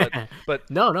like, but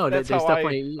No, that's there's how I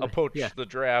definitely yeah. approach the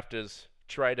draft is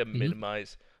try to Hmm.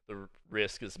 minimize the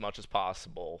risk as much as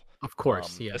possible. Of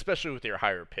course, yeah. Especially with your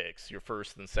higher picks, your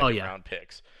first and Oh second yeah. round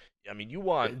picks. I mean, you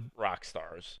want Uh, rock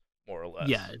stars more or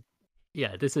yeah, less.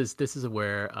 yeah. This is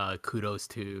where kudos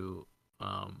to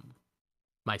um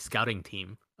my scouting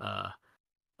team.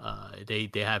 They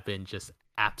have been just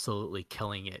absolutely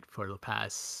killing it for the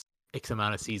past X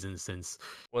amount of seasons since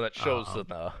Well, that shows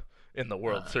um in the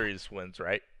World uh Series wins,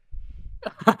 right?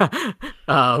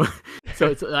 um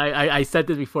so I said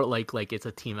this before, like it's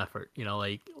a team effort,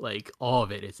 like all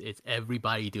of it, it's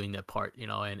everybody doing their part,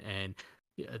 and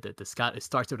yeah, the scout, it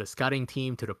starts with a scouting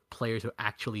team to the players who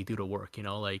actually do the work,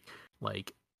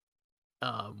 like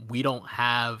we don't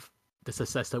have the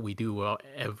success that we do without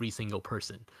every single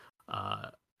person uh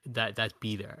that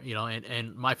be there,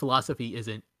 and my philosophy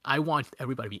isn't I want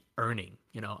everybody to be earning,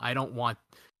 I don't want,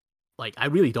 like, I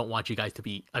really don't want you guys to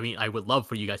be, I mean, I would love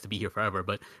for you guys to be here forever,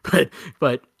 but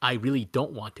but I really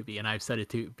don't want to be. And I've said it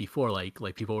to before, like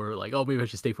people were like, oh, maybe I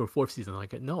should stay for a fourth season. I'm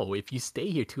like, no, if you stay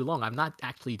here too long, I'm not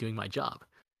actually doing my job.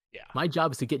 Yeah. My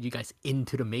job is to get you guys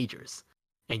into the majors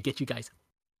and get you guys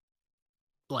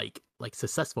like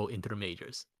successful into the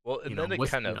majors. Well, and then it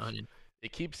What's kind of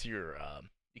it keeps your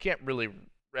you can't really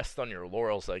rest on your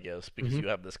laurels, I guess, because Mhm. you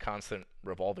have this constant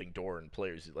revolving door in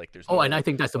players. Like, there's Oh, and I no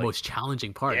think that's the like, most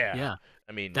challenging part. yeah. Yeah.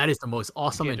 I mean, That is the most you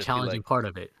awesome can't and just be like, challenging part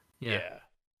of it. Yeah. yeah.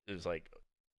 There's like,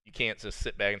 you can't just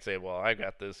sit back and say, well, I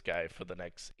got this guy for the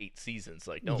next 8 seasons.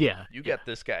 Like, no, Yeah. you Yeah. got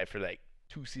this guy for like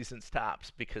 2 seasons tops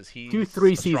because Two, he's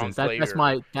three a strong seasons. That's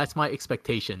player. my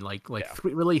expectation. Like Yeah.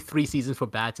 really 3 seasons for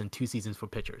bats and 2 seasons for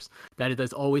pitchers.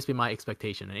 That's always been my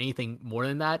expectation. And anything more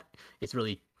than that, it's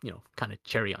really kind of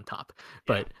cherry on top.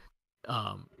 Yeah.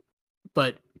 Um,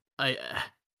 but I,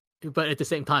 but at the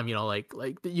same time, like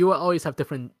you always have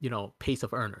different pace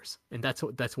of earners, and that's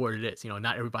what it is.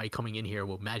 Not everybody coming in here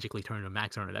will magically turn into a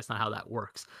max earner. That's not how that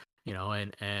works.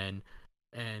 And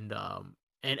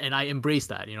and I embrace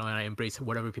that, and I embrace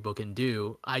whatever people can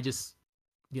do. I just,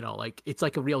 like it's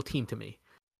like a real team to me.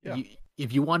 Yeah.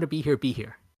 If you want to be here,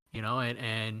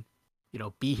 and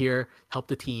be here, help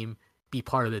the team, be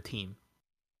part of the team.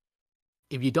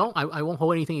 If you don't, I won't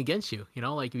hold anything against you.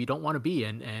 Like if you don't want to be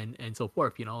and so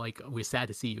forth. Like we're sad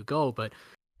to see you go, but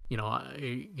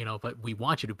but we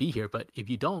want you to be here. But if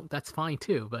you don't, that's fine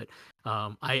too. But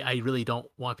I really don't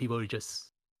want people to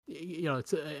just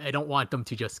I don't want them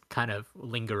to just kind of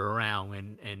linger around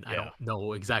and I Yeah. don't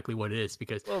know exactly what it is,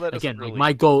 because Well, that doesn't again, like really.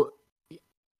 my goal.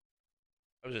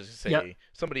 I was just Yeah. gonna say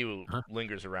somebody who Huh?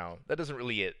 lingers around that doesn't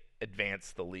really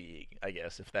advance the league, I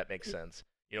guess, if that makes sense.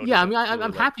 It Yeah, I doesn't mean, really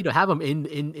I'm like. happy to have them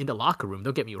in the locker room.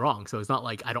 Don't get me wrong. So it's not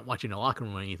like I don't want you in the locker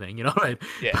room or anything, but,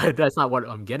 Yeah. but that's not what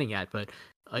I'm getting at. But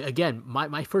again,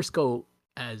 my first goal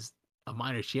as a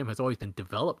minor GM has always been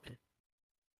development.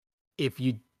 If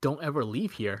you don't ever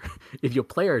leave here, if your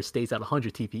player stays at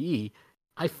 100 TPE,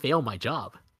 I fail my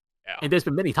job. Yeah. And there's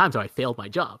been many times where I failed my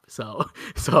job. So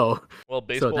so Well, so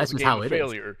baseball is that's a just game how of it is.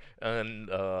 failure, and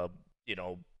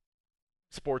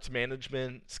sports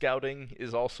management scouting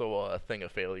is also a thing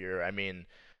of failure. I mean,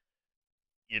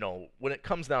 when it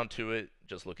comes down to it,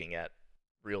 just looking at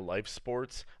real life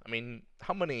sports, I mean,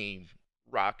 how many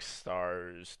rock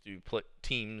stars do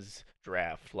teams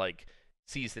draft, like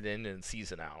season in and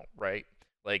season out, right?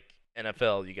 Like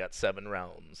NFL, you got 7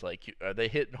 rounds. Like, are they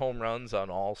hitting home runs on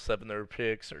all 7 of their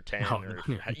picks or 10 No, or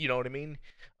no. you know what I mean?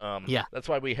 Yeah. That's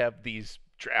why we have these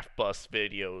draft bust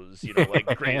videos, like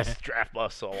greatest draft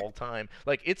busts of all time.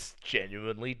 Like, it's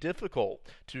genuinely difficult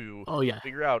to Oh yeah.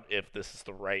 figure out if this is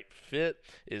the right fit.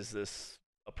 Is this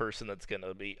a person that's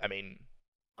gonna be? I mean,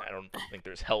 I don't think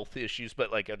there's health issues,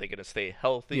 but like, are they gonna stay Yeah.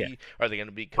 healthy? Are they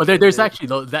gonna be Well, there's committed? actually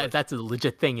though that's a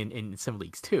legit thing in some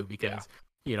leagues too, Yeah, because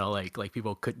like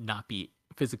people could not be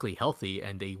physically healthy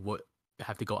and they would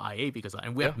have to go IA because,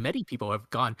 and we yeah, have many people who have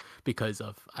gone because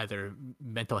of either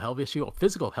mental health issue or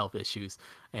physical health issues,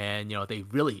 and they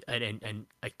really, and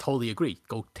I totally agree.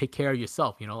 Go take care of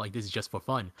yourself. Like this is just for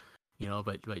fun,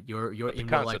 but you're but the in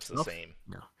real life concept's the stuff. same.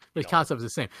 No, You the know, concept is the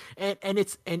same, and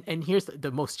it's and here's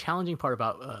the most challenging part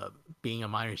about being a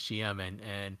minors GM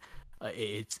and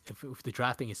it's if the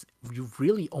drafting is you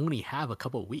really only have a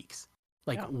couple of weeks.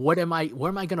 Like, yeah, where am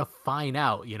I gonna find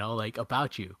out, like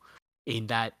about you in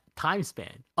that time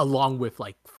span, along with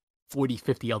like 40,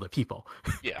 50 other people,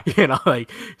 yeah,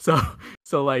 like so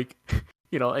like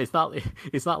it's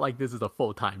not like this is a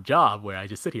full-time job where I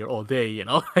just sit here all day,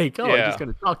 like, oh, I'm just yeah,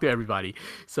 gonna talk to everybody.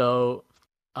 So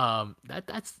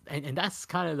that's and that's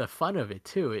kind of the fun of it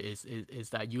too, is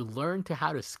that you learn to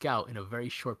how to scout in a very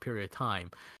short period of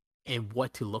time, and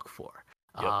what to look for.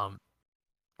 Yep.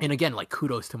 And again, like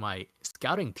kudos to my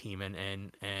scouting team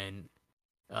and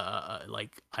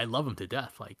like I love them to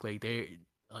death. They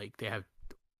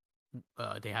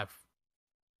have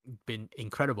been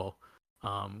incredible,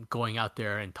 going out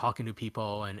there and talking to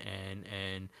people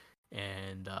and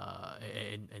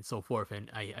so forth. And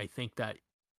I think that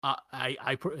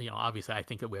obviously I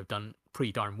think that we have done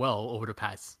pretty darn well over the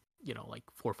past like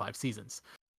 4 or 5 seasons.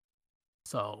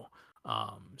 So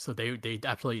so they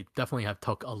definitely have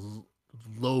took a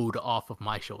load off of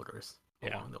my shoulders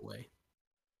along the way.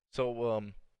 So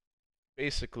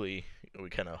basically we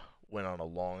kind of went on a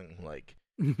long like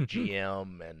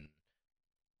GM and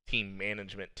team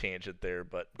management tangent there,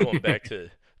 but going back to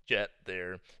Jet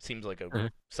there seems like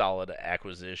a solid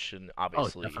acquisition.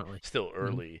 Obviously, still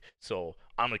early, so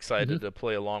I'm excited to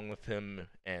play along with him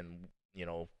and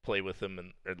play with him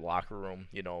in the locker room,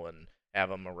 and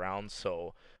have him around.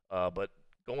 So, but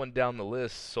going down the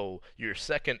list, so your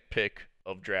second pick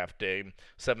of draft day,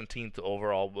 17th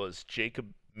overall, was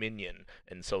Jacob Minion,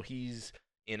 and so he's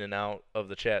in and out of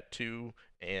the chat too,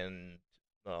 and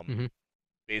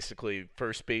basically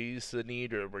first base the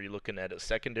need, or were you looking at a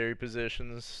secondary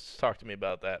positions? Talk to me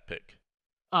about that pick.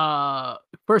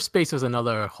 First base was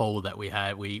another hole that we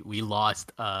had. We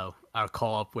lost our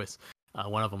call up with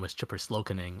one of them was Chipper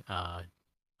Slokening,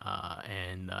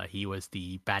 and he was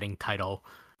the batting title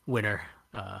winner.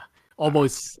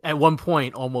 Almost at one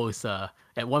point was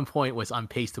on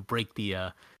pace to break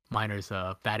the Miners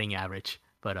batting average,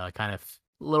 but kind of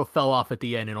a little fell off at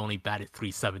the end and only batted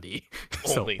 370.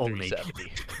 Only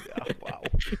 370. Yeah, wow.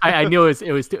 I knew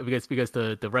it was because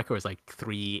the record was like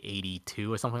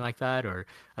 382 or something like that, or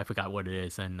I forgot what it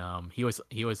is, and he was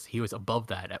above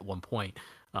that at one point.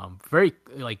 Very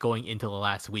like going into the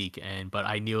last week, but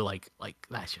I knew like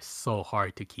that's just so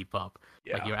hard to keep up.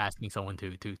 Yeah. Like you're asking someone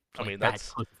to I mean, bat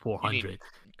that's 400.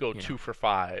 Go 2 for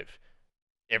 5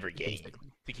 every game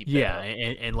to keep that up.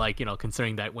 And like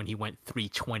considering that when he went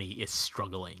 320 is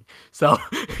struggling, so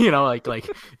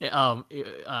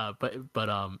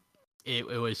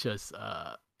it was just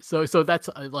so that's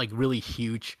like really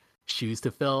huge shoes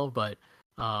to fill. But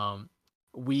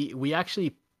we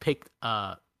actually picked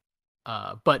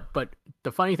but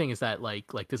the funny thing is that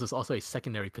like this was also a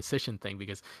secondary position thing,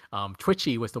 because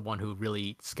Twitchy was the one who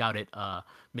really scouted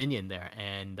Minion there,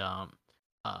 and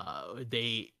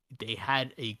they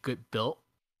had a good build.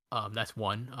 That's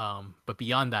one. But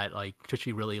beyond that, like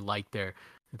Twitchy really liked their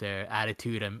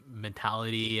attitude and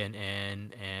mentality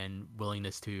and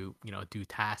willingness to do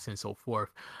tasks and so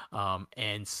forth.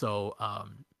 And so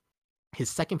his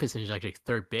second position is actually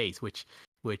third base, which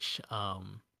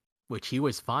he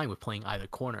was fine with playing either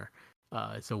corner.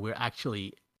 So we're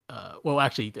actually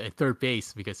third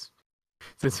base, because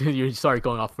since you started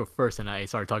going off for first and I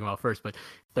started talking about first, but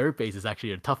third base is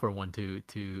actually a tougher one to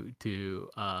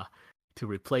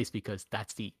replace, because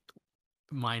that's the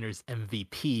Miners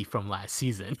MVP from last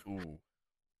season. Ooh.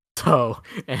 So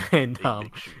and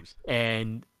big shoes.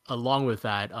 And along with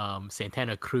that,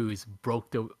 Santana Cruz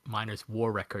broke the Miners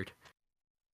WAR record.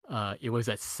 It was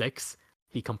at 6.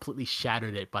 He completely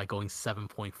shattered it by going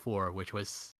 7.4, which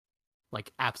was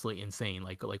like absolutely insane.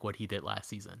 Like what he did last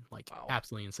season, like wow.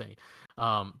 Absolutely insane.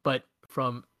 But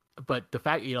the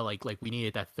fact like we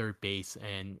needed that third base,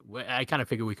 and I kind of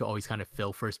figured we could always kind of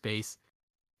fill first base.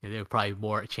 There were probably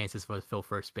more chances for fill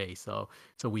first base. So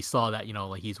we saw that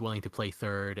like he's willing to play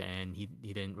third, and he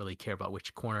didn't really care about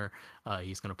which corner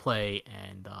he's gonna play,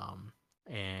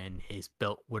 and his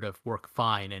build would have worked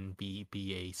fine and be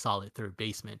a solid third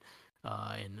baseman.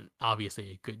 And obviously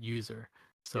a good user.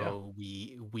 So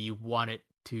yeah. we wanted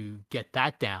to get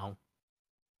that down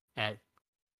at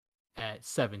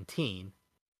 17,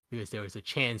 because there was a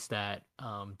chance that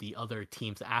the other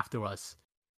teams after us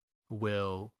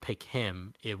will pick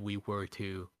him if we were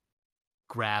to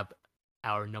grab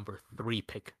our number 3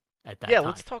 pick at that time. Yeah,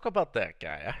 let's talk about that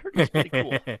guy. I heard he's pretty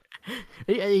cool.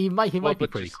 he might be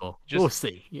pretty cool. We'll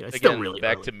see. It's still really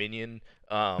back early. To Minion.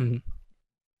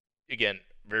 Again,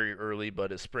 very early,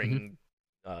 but his spring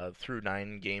through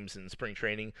 9 games in spring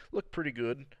training looked pretty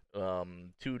good.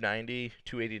 290,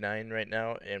 289 right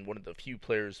now, and one of the few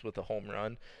players with a home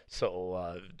run.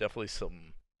 So definitely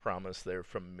some promise there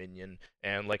from Minion.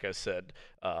 And like I said,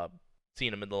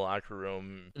 seeing him in the locker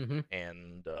room,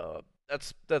 and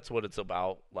that's what it's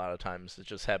about. A lot of times, it's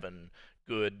just having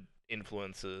good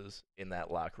influences in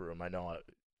that locker room. I know it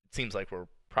seems like we're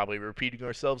probably repeating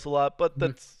ourselves a lot, but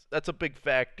that's a big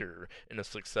factor in a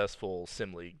successful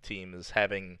Sim League team, is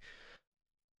having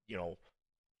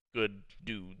good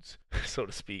dudes, so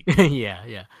to speak.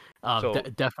 yeah.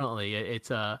 Definitely.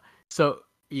 It's so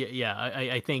yeah.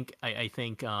 I think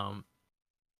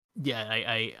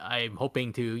yeah, I'm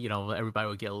hoping to, everybody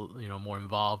will get, more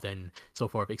involved and so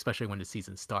forth, especially when the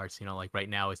season starts. Like right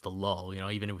now it's the lull,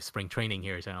 even with spring training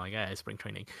here, so like, it's spring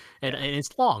training, and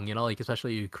it's long, like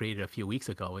especially you created a few weeks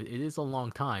ago. It is a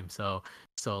long time, so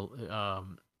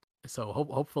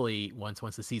hopefully once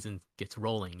the season gets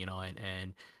rolling,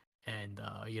 and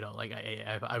like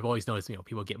I've always noticed,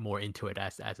 people get more into it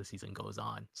as the season goes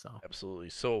on. So. Absolutely.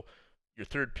 So your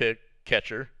third pick,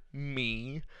 catcher,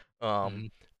 me. Um,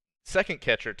 Mhm. Second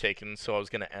catcher taken. So I was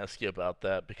going to ask you about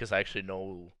that because I actually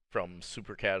know from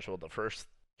Super Casual the first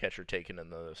catcher taken in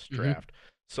this Mhm. draft.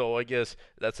 So I guess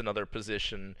that's another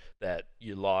position that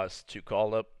you lost to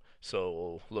call up.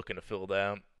 So looking to fill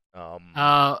that.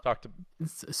 Uh, Talk to.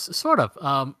 sort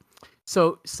of.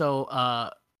 So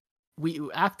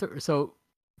we after so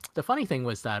the funny thing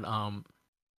was that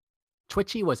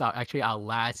Twitchy was actually our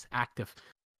last active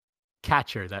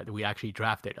catcher that we actually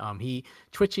drafted. He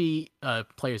Twitchy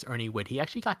players Ernie Wood. He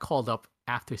actually got called up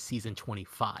after season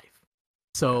 25. Okay.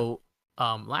 So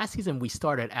last season we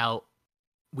started out.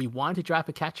 We wanted to draft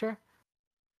a catcher,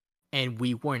 and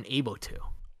we weren't able to.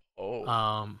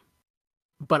 Oh,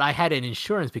 But I had an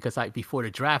insurance because before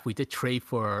the draft we did trade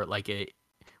for like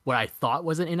what I thought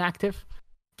was an inactive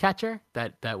catcher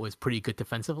that was pretty good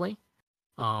defensively.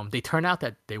 They turned out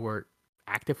that they were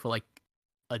active for like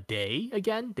a day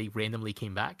again. They randomly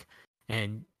came back,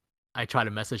 and I tried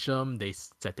to message them. They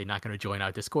said they're not going to join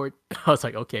our Discord. I was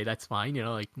like, okay, that's fine.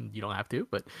 Like you don't have to,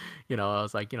 but I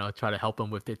was like, try to help them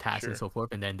with their tasks and sure. so forth.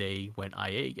 And then they went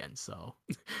IA again. So,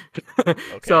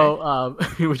 Okay. so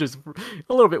which is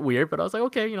a little bit weird, but I was like,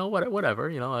 okay, whatever.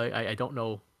 I don't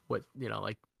know what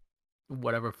like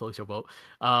whatever floats your boat.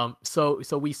 So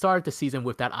we started the season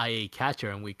with that IA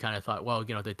catcher, and we kind of thought, well,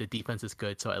 the defense is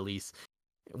good, so at least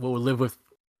we'll live with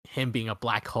him being a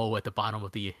black hole at the bottom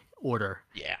of the order.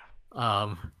 Yeah.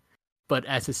 Um, but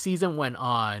as the season went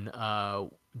on,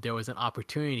 there was an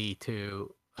opportunity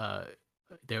to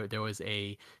there was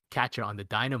a catcher on the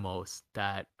Dynamos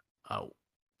that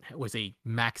was a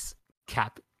max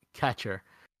cap catcher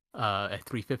at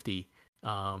 350.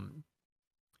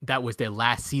 That was their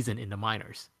last season in the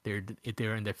minors. They're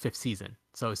in their fifth season.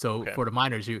 So Okay. for the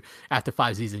minors, you after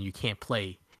 5 seasons you can't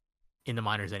play in the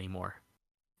minors anymore.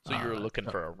 So you were looking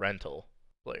So for a rental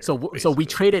player, so we basically.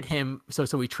 traded him.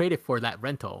 So we traded for that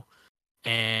rental,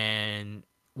 and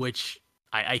which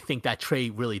I think that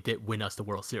trade really did win us the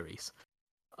World Series.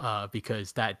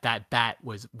 Because that bat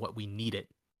was what we needed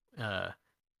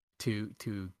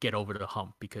to get over the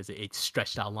hump because it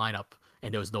stretched our lineup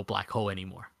and there was no black hole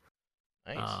anymore.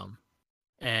 Nice. Um,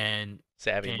 and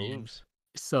Savvy and moves.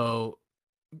 so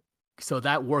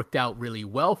that worked out really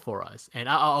well for us. And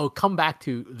I'll come back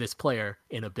to this player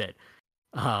in a bit.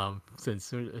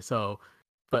 Since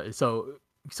but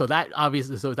so that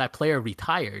obviously so that player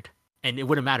retired, and it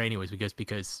wouldn't matter anyways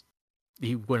because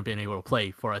he wouldn't have been able to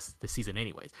play for us this season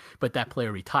anyways. But that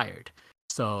player retired,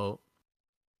 so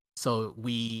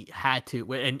we had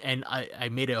to, and I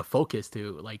made it a focus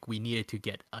to like we needed to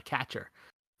get a catcher.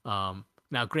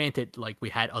 Now granted, like we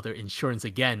had other insurance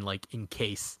again, like in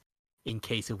case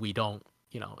if we don't,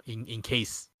 in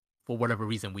case for whatever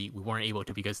reason we weren't able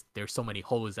to because there's so many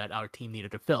holes that our team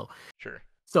needed to fill. Sure.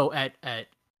 So at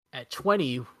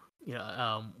 20,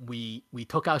 we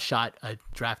took our shot at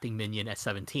drafting Minion at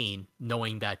 17,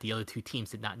 knowing that the other two teams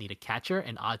did not need a catcher,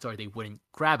 and odds are they wouldn't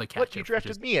grab a catcher. What? You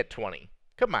drafted me at 20.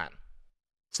 Come on.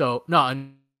 So no,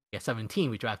 at 17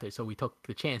 we drafted, so we took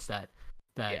the chance that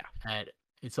Yeah. at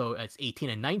so at 18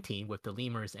 and 19 with the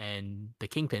Lemurs and the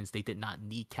Kingpins, they did not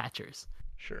need catchers.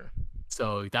 Sure.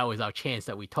 So that was our chance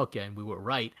that we took, and we were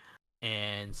right.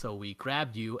 And so we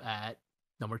grabbed you at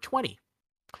number 20.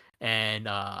 And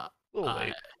A little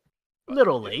late.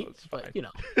 little Yeah, late, that's but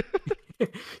fine.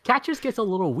 catchers gets a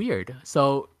little weird.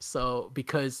 So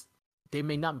because there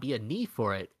may not be a need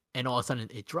for it, and all of a sudden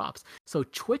it drops. So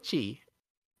Twitchy,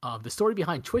 the story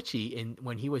behind Twitchy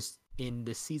when he was in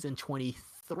the season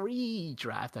 23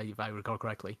 draft, if I recall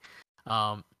correctly,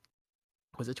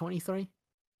 was it 23?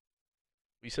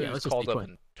 We said he was let's just say called up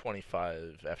in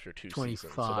 25 after 2 seasons, so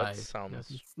that 25.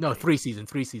 sounds No, right. 3 seasons.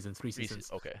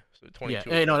 Okay, so Yeah,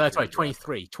 22. no, that's right.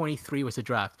 23 draft. 23. 23 was the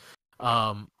draft.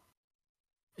 Okay.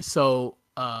 So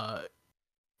I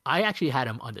actually had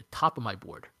him on the top of my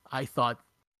board. I thought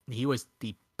he was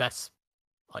the best,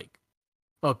 like,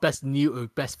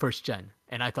 best first gen,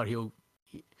 and I thought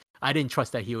I didn't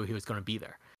trust that he was going to be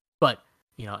there. But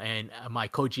and my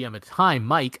co-GM at the time,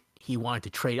 Mike, he wanted to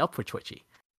trade up for Twitchy,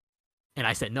 and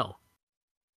I said no.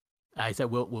 I said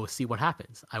we'll see what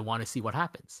happens. I want to see what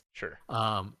happens. Sure.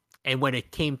 And when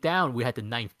it came down, we had the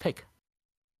 9th pick.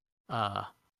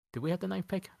 Did we have the ninth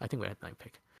pick? I think we had the ninth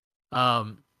pick.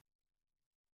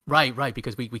 Right,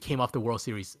 because we came off the World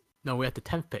Series. No, we had the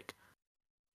 10th pick.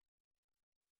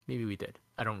 Maybe we did.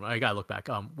 I don't know. I gotta look back.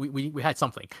 We had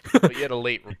something. But you had a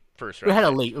late first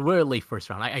round. We were a late first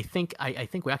round. I think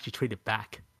we actually traded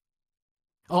back.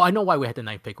 Oh, I know why we had the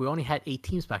ninth pick. We only had 8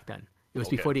 teams back then. It was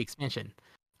before the expansion.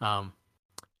 So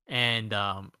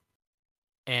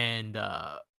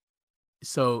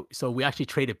we actually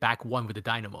traded back 1 with the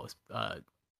Dynamos.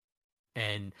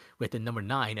 And with the number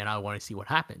 9, and I want to see what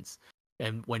happens.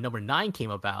 And when number 9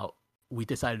 came about, we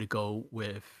decided to go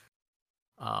with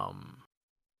I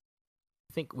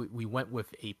think we went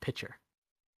with a pitcher.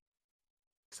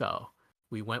 So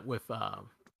we went with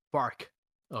Bark,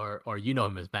 or you know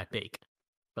him as Matt Bake.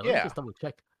 But let me just double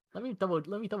check. Let me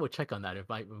double check on that if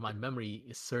my memory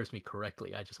serves me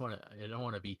correctly. I don't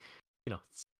want to be,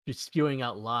 just spewing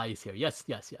out lies here. Yes.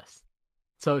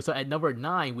 So at number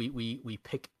 9 we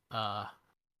pick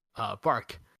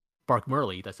Bark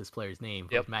Murley. That's his player's name.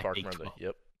 Yep, Matt Bark Bake Murley. 12.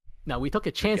 Yep. Now we took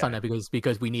a chance on that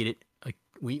because we needed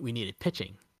we needed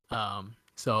pitching.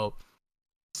 So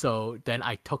then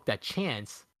I took that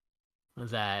chance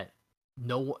that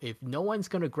if no one's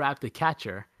gonna grab the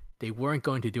catcher, they weren't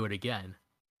going to do it again,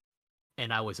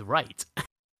 and I was right.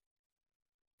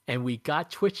 And we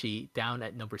got Twitchy down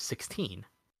at number 16.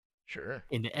 Sure.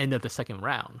 In the end of the second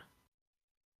round,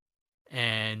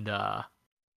 and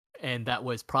that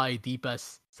was probably the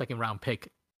best second round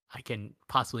pick I can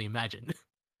possibly imagine.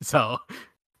 So,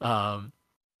 and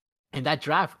that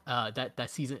draft, that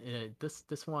season,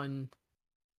 this one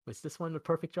was the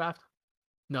perfect draft?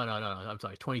 No. I'm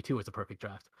sorry. 22 was a perfect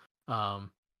draft. A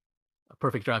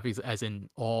perfect draft is as in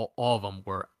all of them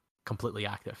were completely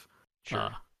active.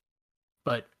 Sure.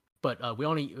 But we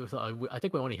only, I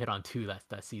think we only hit on 2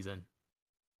 that season.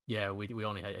 Yeah, we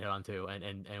only hit on 2,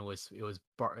 and it was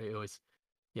Bark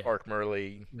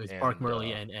Murley. It was Bark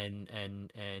Murley and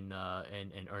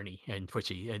Ernie and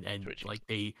Twitchy and Twitchy. Like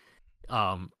they,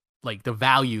 like the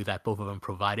value that both of them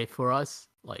provided for us,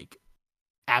 like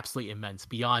absolutely immense,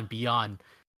 beyond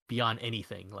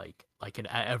anything like I can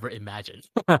ever imagine.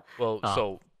 Well,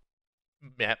 so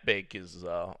Matt Bake is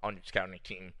on your scouting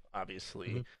team, obviously.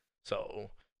 Mm-hmm. So,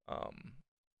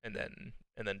 and then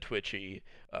Twitchy,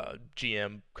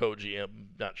 GM, co-GM,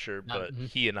 not sure, but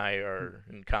he and I are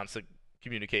in constant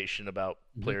communication about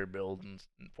player build and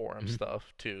forum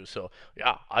stuff too. So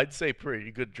yeah, I'd say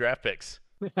pretty good draft picks.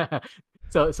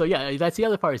 So yeah, that's the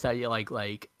other part is that like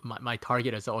my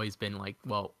target has always been like,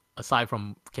 well, aside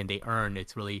from can they earn,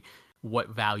 it's really what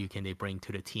value can they bring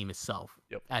to the team itself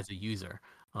as a user.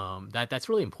 That's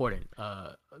really important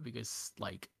because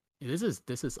like this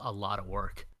is a lot of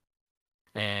work,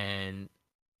 and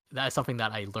that's something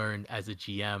that I learned as a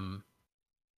GM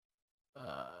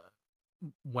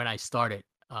when I started,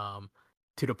 to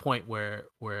the point where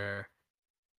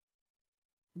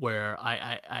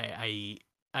I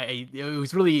it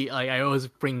was really like I always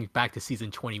bring back to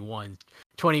season 21.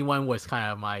 21 was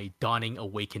kind of my dawning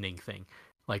awakening thing,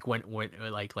 like when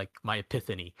like my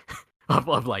epiphany of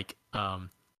what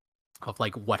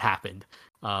happened.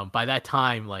 By that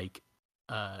time, like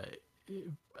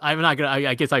I'm not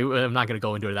gonna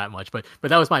go into it that much, but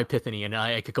that was my epiphany, and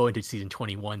I could go into season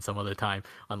 21 some other time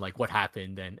on like what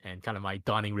happened and kind of my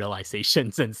dawning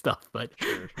realizations and stuff. But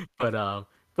Sure.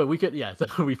 but we could,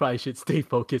 so we probably should stay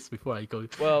focused before I go.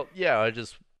 Well, yeah, I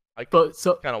kind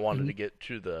of wanted to get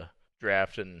to the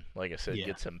draft and, like I said,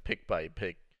 get some pick by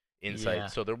pick insight. Yeah.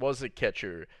 So there was a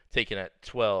catcher taken at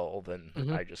 12,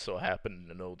 and I just so happened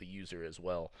to know the user as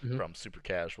well from Super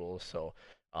Casual. So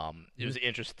it was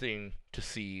interesting to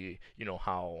see,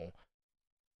 how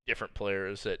different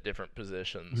players at different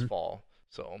positions fall.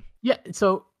 So yeah,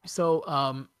 so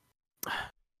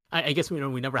I guess we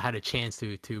never had a chance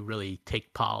to really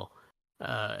take Paul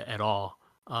at all.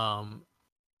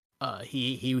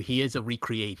 He is a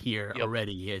recreate here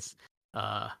already. He is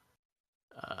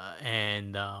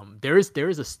and there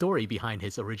is a story behind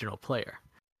his original player.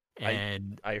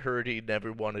 And I heard he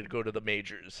never wanted to go to the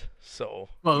majors, so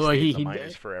he in the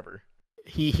minors forever.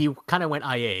 He kind of went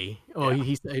IA.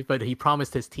 But he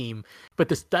promised his team. But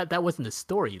that wasn't the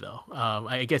story though.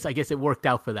 I guess it worked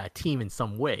out for that team in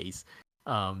some ways.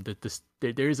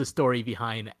 There is a story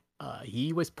behind.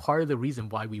 He was part of the reason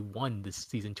why we won this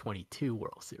season 22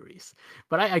 World Series.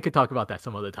 But I could talk about that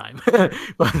some other time.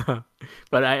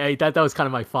 but I that was kind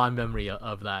of my fond memory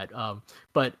of that.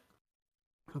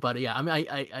 But yeah, I mean,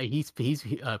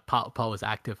 Paul was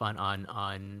active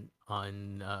on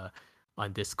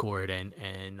Discord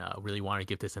and really want to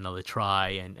give this another try,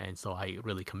 and so I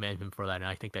really commend him for that. And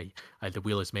I think that the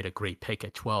Wheelers made a great pick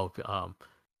at 12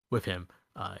 with him.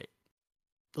 a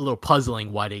little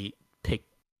puzzling why they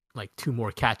picked like 2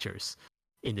 more catchers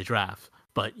in the draft.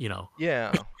 But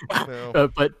Yeah. Well,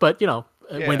 but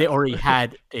when they yeah. already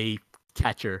had a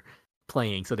catcher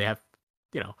playing, so they have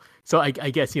so I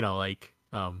guess like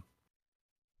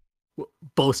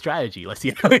both strategy. Let's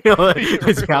see how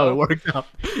let's see how it Well, worked out.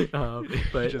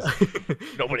 But just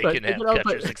nobody but can have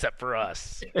catchers except for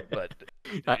us. But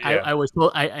yeah, I was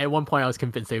told at one point I was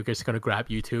convinced they were just going to grab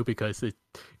you too because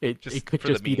it just could for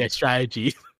the just be their meme.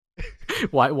 strategy.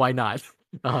 Why not?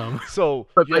 So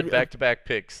but you had back-to-back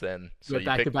picks then. we So had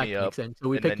you picked back-to-back me up, picks, and so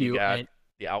we and then picked you you, got and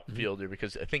the outfielder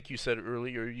because I think you said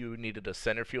earlier you needed a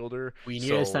center fielder. we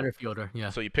needed a center fielder. Yeah,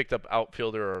 So you picked up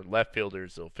outfielder or left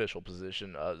fielder's official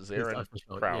position, his Zarin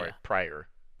official, Pryor.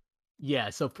 yeah.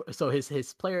 So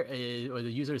his player is, or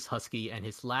the user is Husky, and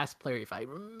his last player, if I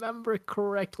remember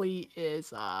correctly,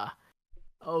 is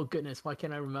oh goodness, why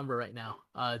can't I remember right now?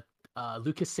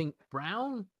 Lucas St.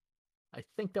 Brown. I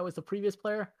think that was the previous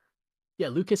player. Yeah,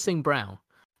 Lucas Singh Brown.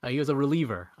 He was a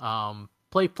reliever.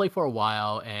 Play for a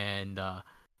while, and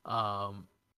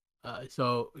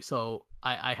so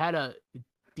I had a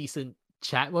decent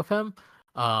chat with him.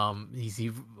 He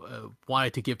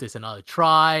wanted to give this another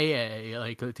try,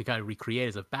 like to kind of recreate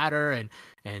as a batter,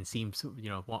 and seems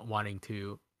wanting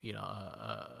to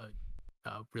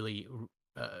really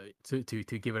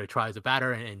to give it a try as a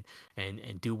batter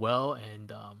and do well,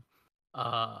 and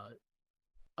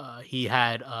he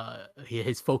had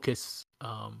his focus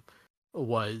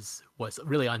was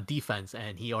really on defense,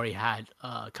 and he already had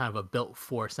kind of a built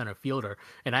for center fielder.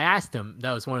 And I asked him,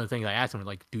 that was one of the things I asked him,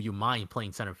 like, do you mind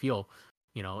playing center field,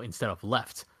 instead of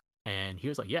left? And he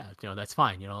was like, yeah, that's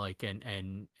fine, like,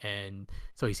 and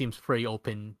so he seems pretty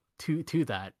open to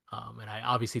that. And I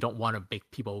obviously don't want to make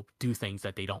people do things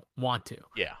that they don't want to.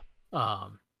 Yeah.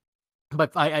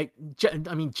 But I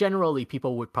mean, generally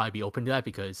people would probably be open to that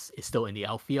because it's still in the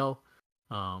outfield.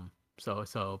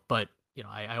 But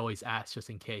I always ask just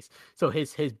in case. So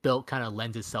his build kind of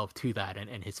lends itself to that,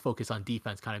 and his focus on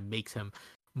defense kind of makes him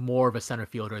more of a center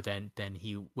fielder than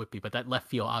he would be. But that left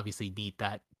field obviously need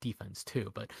that defense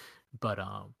too. But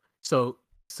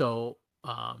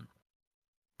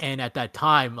and at that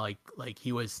time, like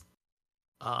he was,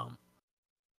 I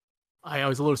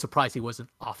was a little surprised he wasn't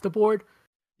off the board.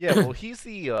 Yeah, well, he was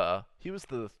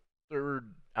the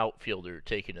third outfielder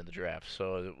taken in the draft.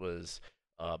 So it was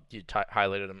you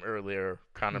highlighted him earlier,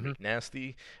 Connor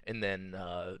McNasty, and then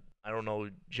I don't know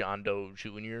John Doe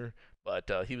Jr., but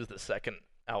he was the second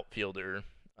outfielder,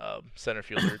 center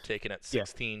fielder taken at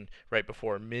 16, right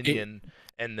before Minion,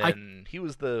 and then he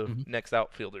was the next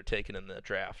outfielder taken in the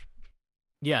draft.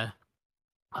 Yeah,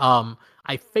 I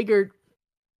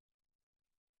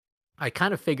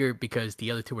kind of figured because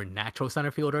the other two were natural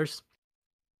center fielders,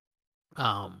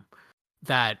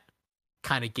 that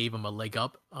kind of gave him a leg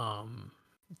up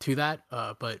to that.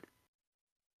 But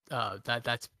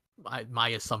that's my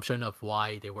assumption of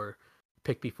why they were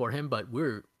picked before him. But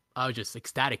I was just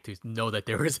ecstatic to know that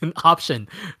there was an option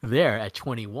there at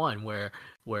 21 where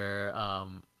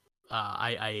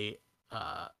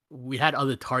we had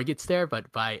other targets there, but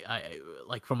I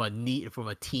like from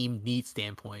a team need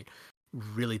standpoint,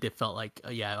 really did felt like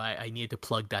I needed to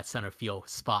plug that center field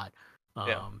spot.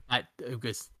 That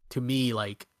because to me,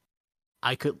 like,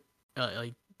 I could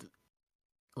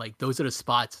like those are the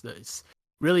spots it's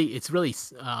really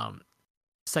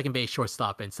second base,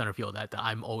 shortstop, and center field that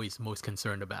I'm always most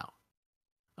concerned about.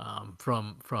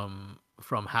 From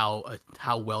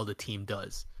how well the team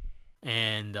does,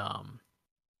 and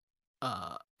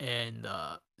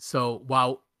so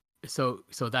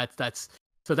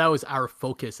that was our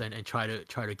focus, and try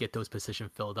to get those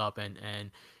positions filled up,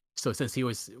 and so since he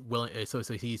was willing, so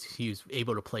he was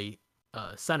able to play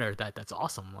center, that's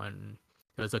awesome. And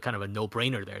it was a kind of a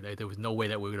no-brainer there. There was no way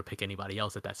that we were going to pick anybody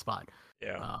else at that spot.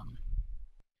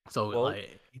 So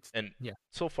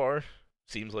so far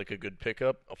seems like a good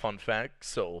pickup. A fun fact: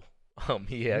 so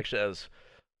he actually has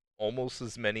almost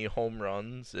as many home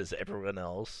runs as everyone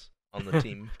else on the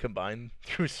team combined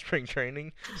through spring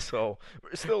training. So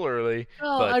we're still early.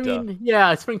 Well, but, I mean,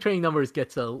 spring training numbers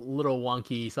gets a little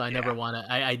wonky, so I never want to.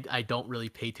 I don't really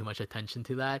pay too much attention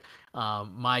to that.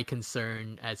 My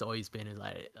concern has always been is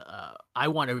I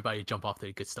want everybody to jump off to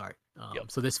a good start.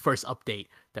 So this first update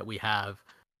that we have,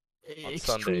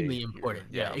 extremely important.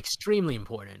 Yeah, extremely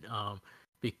important.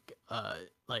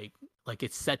 Like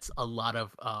it sets a lot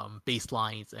of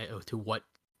baselines to what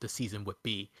the season would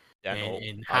be.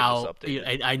 And how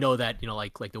I know that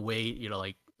like the way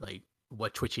like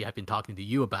what Twitchy have been talking to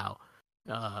you about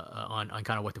on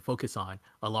kind of what to focus on,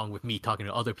 along with me talking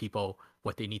to other people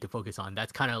what they need to focus on.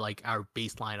 That's kind of like our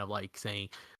baseline of like saying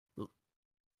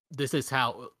this is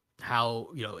how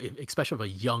especially of a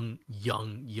young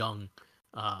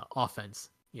offense.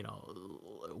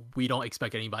 We don't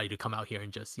expect anybody to come out here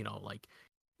and just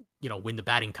win the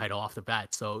batting title off the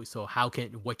bat. So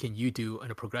what can you do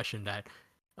in a progression that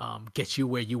gets you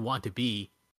where you want to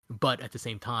be, but at the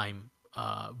same time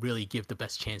really give the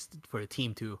best chance for the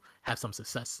team to have some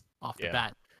success off the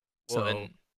bat. Well, So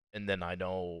and then I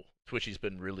know Twitchy's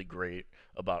been really great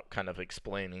about kind of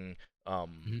explaining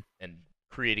and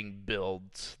creating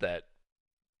builds that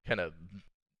kind of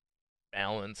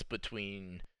balance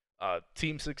between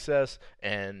team success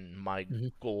and my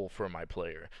goal for my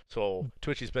player. So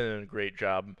Twitchy's been doing a great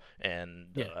job, and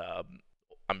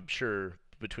I'm sure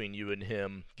between you and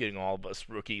him, getting all of us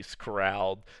rookies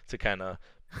corralled to kind of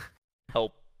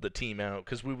help the team out,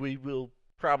 because we will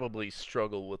probably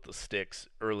struggle with the sticks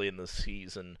early in the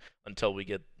season until we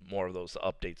get more of those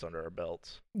updates under our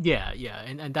belts. Yeah,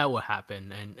 and that will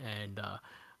happen, and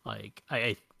like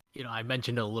I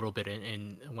mentioned it a little bit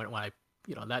in when I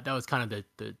that was kind of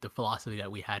the philosophy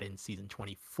that we had in season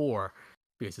 24,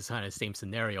 because it's kind of the same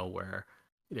scenario where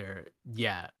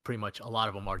pretty much a lot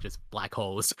of them are just black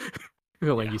holes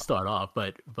when you start off,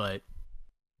 but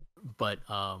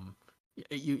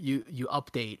you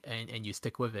update and you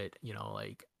stick with it,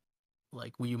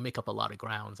 like will you make up a lot of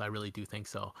grounds? I really do think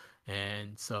so.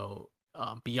 And so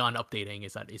beyond updating,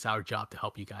 is that it's our job to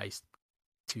help you guys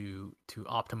to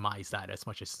optimize that as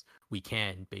much as we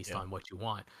can based on what you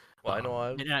want. Well, I know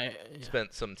I've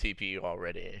spent some TP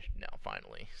already now,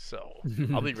 finally, so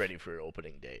I'll be ready for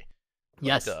opening day. But,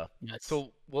 yes.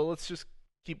 So, let's just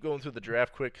keep going through the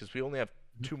draft quick, because we only have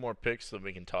 2 more picks, so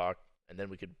we can talk, and then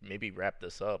we could maybe wrap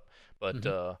this up. But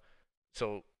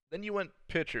so then you went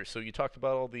pitcher. So you talked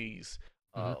about all these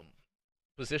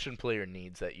position player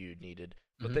needs that you needed,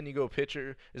 but then you go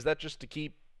pitcher. Is that just to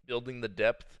keep building the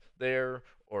depth there,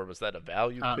 or was that a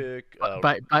value pick?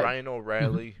 Ryan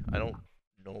O'Reilly. I don't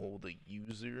know the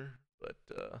user, but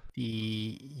the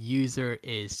user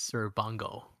is Sir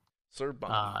Bongo. Sir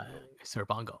Bongo. Sir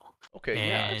Bongo. Okay,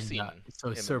 and, I've seen.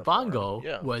 So Sir Bongo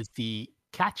was the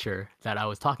catcher that I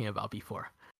was talking about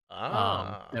before.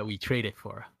 That we traded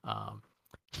for.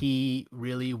 He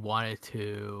really wanted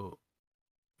to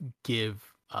give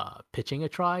pitching a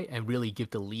try and really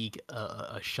give the league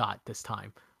a shot this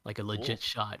time, like a legit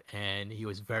shot, and he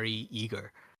was very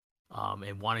eager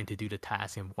and wanting to do the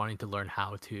task and wanting to learn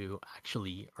how to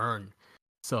actually earn.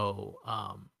 So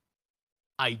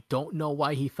I don't know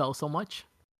why he fell so much,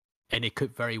 and it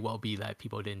could very well be that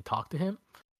people didn't talk to him.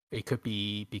 It could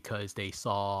be because they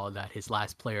saw that his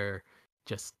last player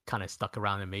just kind of stuck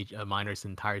around in minors the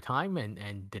entire time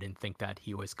and didn't think that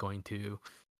he was going to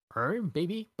earn,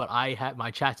 maybe. But I had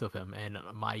my chats with him, and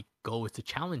my goal was to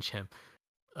challenge him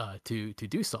to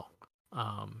do so.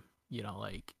 And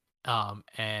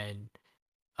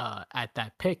at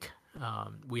that pick,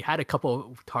 we had a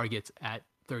couple of targets at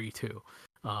 32.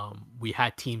 We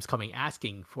had teams coming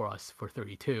asking for us for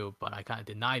 32, but I kind of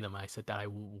denied them. I said that I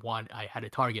had a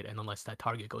target, and unless that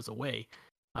target goes away,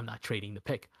 I'm not trading the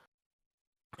pick.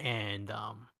 And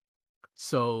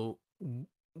so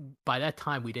by that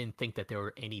time, we didn't think that there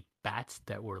were any bats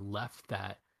that were left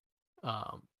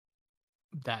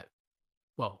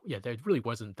there really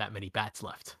wasn't that many bats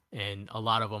left, and a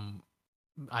lot of them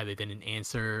either didn't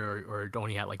answer or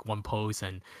only had like one post,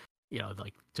 and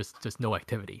like just no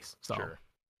activities. So sure.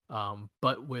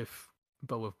 But with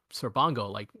Sir Bongo,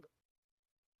 like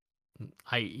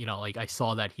I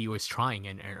saw that he was trying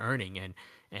and earning,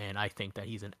 and I think that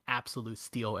he's an absolute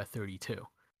steal at 32.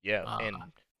 Yeah, and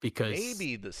because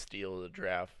maybe the steal of the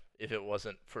draft if it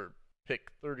wasn't for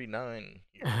pick 39.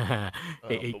 But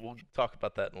we'll talk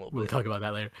about that in a little bit. We'll talk about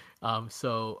that later.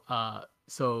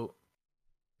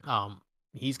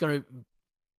 He's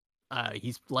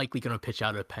likely gonna pitch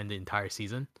out of the pen the entire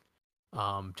season,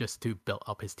 just to build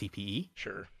up his TPE.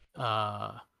 Sure.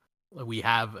 We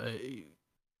have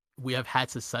had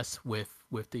success with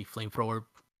the flamethrower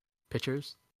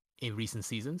pitchers in recent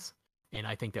seasons, and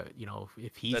I think that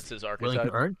if he's that's his archetype. willing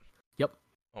to earn, yep.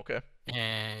 Okay.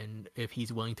 And if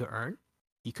he's willing to earn,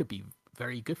 he could be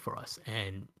very good for us,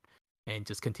 and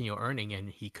just continue earning, and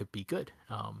he could be good.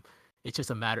 It's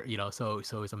just a matter, so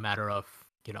it's a matter of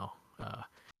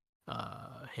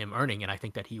him earning, and I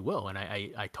think that he will. And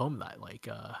I told him that,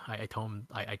 I told him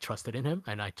I trusted in him,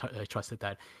 and I trusted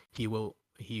that he will.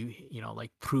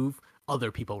 Prove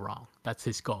other people wrong. That's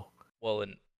his goal. Well,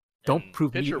 and don't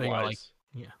prove pitcher me wise.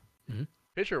 Yeah.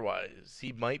 Pitcher wise,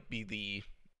 he might be the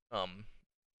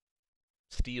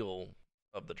steal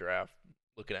of the draft.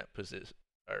 Looking at pitchers,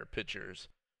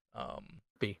 but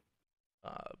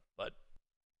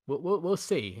we'll we'll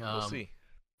see. We'll see.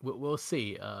 we'll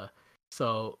see.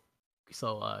 So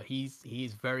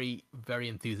he's very very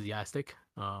enthusiastic.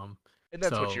 And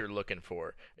that's what So you're looking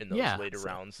for in those yeah, later so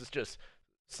rounds. It's just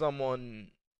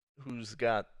someone who's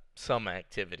got some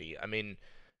activity. I mean,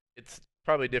 it's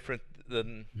probably different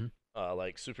than mhm,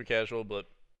 like super casual, but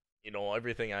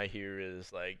everything I hear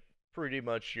is like pretty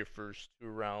much your first two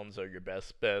rounds are your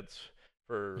best bets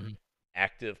for mhm,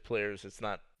 active players. It's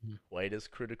not mhm, quite as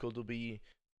critical to be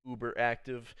uber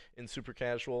active in super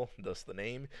casual, thus the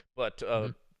name. But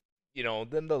mhm.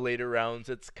 then the later rounds,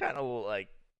 it's kind of like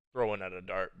throwing at a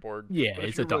dartboard. Yeah, But if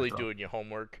it's a you're dart really throw. doing your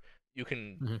homework, you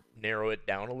can Mhm, narrow it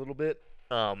down a little bit.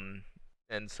 Um,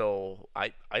 and so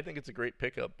I think it's a great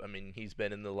pickup. I mean, he's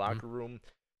been in the mhm. locker room,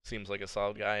 seems like a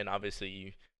solid guy, and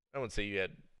obviously, I wouldn't say you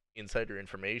had insider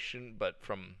information, but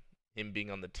from him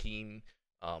being on the team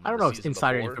I don't the know if it's season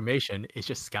insider before, information. It's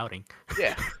just scouting.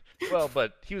 yeah. Well,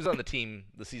 but he was on the team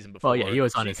the season Well, yeah, before, he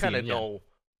was on so you his kind team. of Yeah, know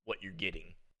what you're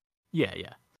getting. yeah,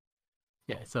 yeah.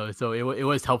 Yeah, So it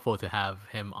was helpful to have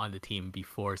him on the team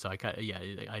before, so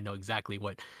I know exactly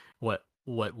what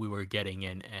we were getting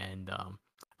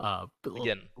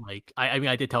again, like I mean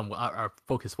I did tell him our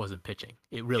focus wasn't pitching.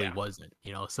 It really yeah, wasn't,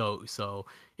 so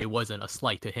it wasn't a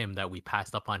slight to him that we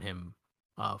passed up on him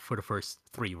for the first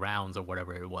 3 rounds or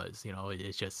whatever it was.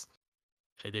 It's just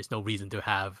there's no reason to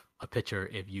have a pitcher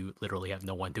if you literally have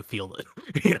no one to field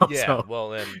it. yeah. So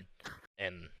Well,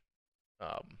 and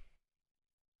um,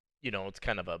 it's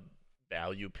kind of a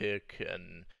value pick,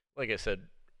 and like I said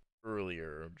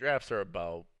earlier, drafts are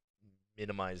about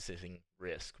minimizing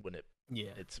risk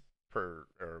yeah. it's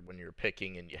or when you're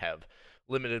picking and you have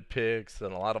limited picks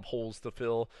and a lot of holes to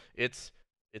fill. It's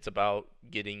about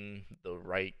getting the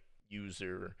right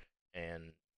user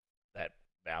and that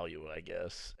value, I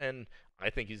guess. And I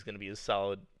think he's going to be a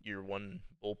solid year one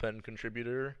bullpen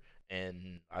contributor.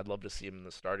 And I'd love to see him in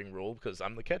the starting role because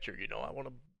I'm the catcher. I want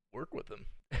to work with him.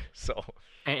 So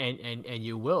And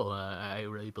you will. I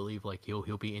really believe like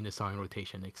he'll be in the starting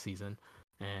rotation next season,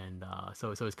 and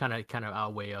so it's kind of our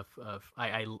way of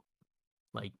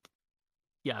like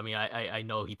yeah. I mean I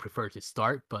know he prefers to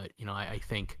start, but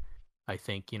I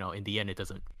think in the end it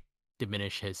doesn't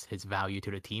diminish his value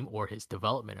to the team or his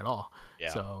development at all.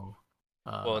 yeah. So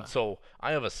Well, and uh so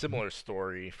I have a mhm, similar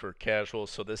story for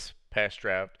casuals. So this past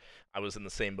draft, I was in the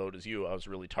same boat as you. I was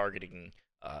really targeting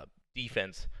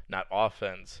defense, not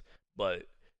offense. But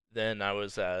then I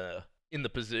was in the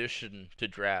position to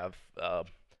draft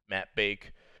Matt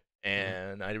Bake, mhm,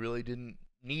 and I really didn't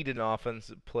need an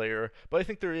offensive player. But I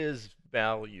think there is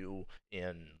value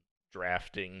in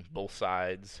drafting both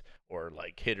sides or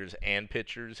like hitters and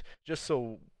pitchers, just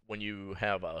so when you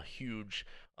have a huge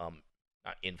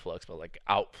not influx, but like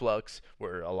outflux,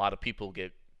 where a lot of people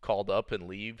get called up and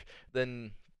leave,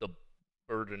 then the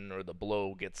burden or the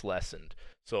blow gets lessened.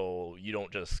 So you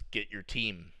don't just get your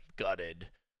team gutted.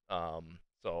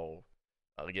 So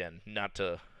again, not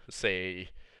to say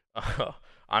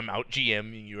I'm out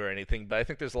GMing you or anything, but I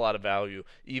think there's a lot of value,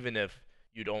 even if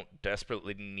you don't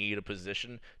desperately need a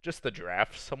position, just to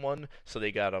draft someone so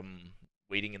they got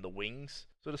waiting in the wings,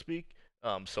 so to speak.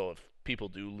 So if people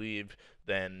do leave,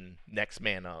 then next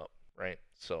man up, right?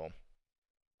 So,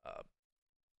 uh,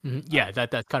 I, yeah,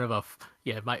 that's kind of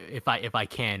yeah. If I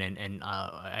can and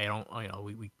I don't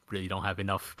we really don't have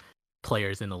enough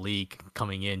players in the league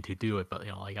coming in to do it, but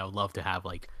like I would love to have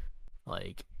like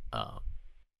uh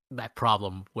that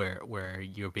problem where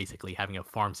you're basically having a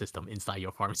farm system inside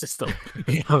your farm system.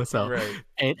 So right.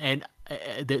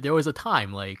 there was a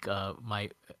time like my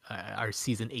our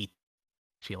season 8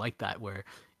 actually like that where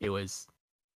it was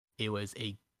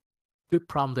a good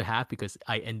problem to have because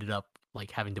I ended up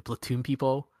like having to platoon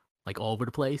people like all over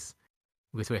the place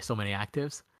because we have so many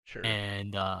actives. Sure.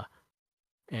 And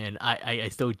I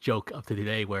still joke up to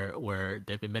today where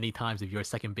there have been many times if you're a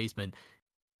second baseman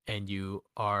and you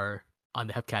are on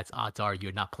the Hepcats, odds are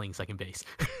you're not playing second base.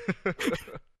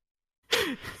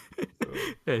 So,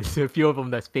 There's a few of them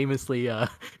that's famously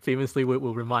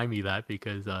will remind me that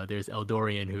because there's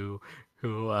Eldorian who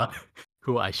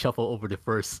who I shuffle over to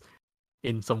first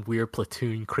in some weird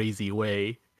platoon crazy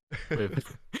way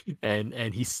with and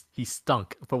he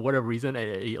stunk for whatever reason.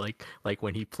 And like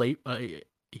when he played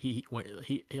he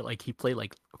played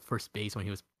like first base when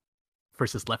he was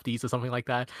versus lefties or something like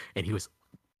that, and he was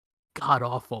god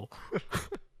awful.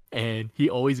 And he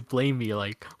always blamed me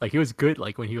like he was good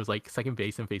like when he was like second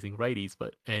base and facing righties,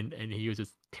 but and he was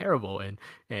just terrible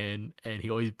and he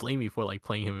always blamed me for like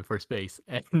playing him in first base.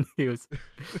 And he was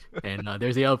and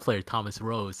there's the other player Thomas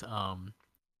Rose.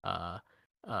 Uh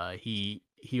he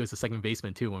was a second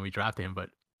baseman too when we drafted him, but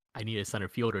I needed a center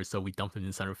fielder, so we dumped him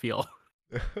in center field.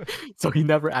 So he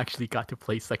never actually got to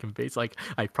play second base. Like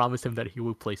I promised him that he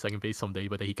would play second base someday,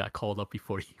 but then he got called up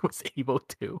before he was able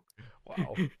to.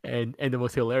 Wow. And the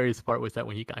most hilarious part was that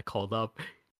when he got called up,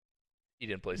 He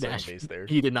didn't play second base there.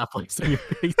 he did not play second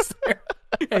base there.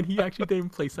 And he actually didn't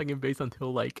play second base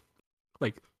until like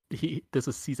this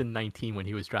was season 19 when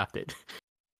he was drafted.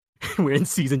 We're in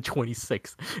season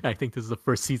 26. And I think this is the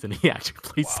first season he actually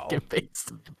plays Wow. second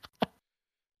base.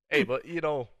 Hey, but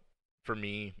for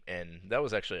me, and that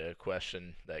was actually a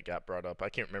question that got brought up. I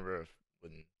can't remember if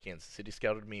when Kansas City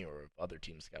scouted me or if other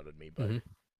teams scouted me, but Mhm.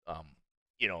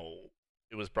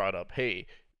 it was brought up. Hey,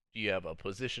 do you have a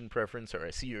position preference? Or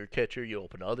I see you're a catcher, you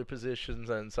open to other positions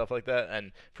and stuff like that.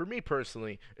 And for me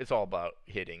personally, it's all about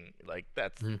hitting. Like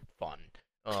that's Mhm. fun.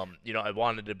 I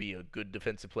wanted to be a good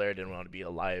defensive player. I didn't want to be a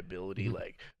liability. Mhm.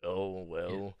 Like, oh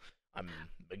well, I'm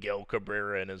Miguel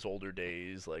Cabrera in his older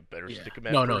days. Like, better Yeah. stick him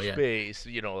at No, first yeah. base.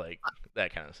 Like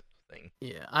that kind of thing.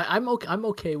 Yeah, I'm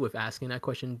okay with asking that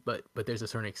question, but there's a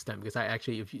certain extent because I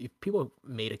actually if people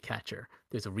made a catcher,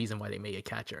 there's a reason why they made a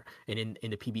catcher, and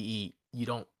in the PBE you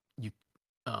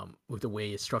with the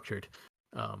way it's structured,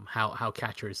 how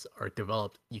catchers are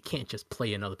developed, you can't just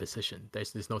play another position.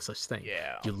 There's no such thing.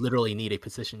 Yeah. You literally need a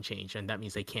position change, and that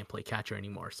means they can't play catcher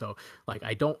anymore. So like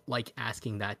I don't like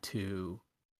asking that to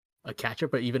a catcher,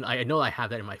 but even I know I have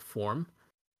that in my form.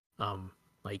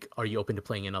 Like, are you open to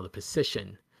playing another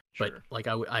position? Sure. But like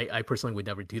I personally would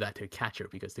never do that to a catcher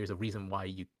because there's a reason why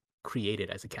you create it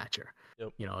as a catcher.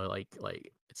 Yep.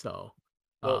 Like so.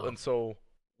 Well, and so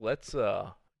let's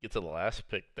get to the last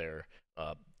pick there.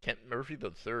 Kent Murphy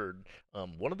the third,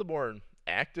 one of the more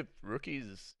active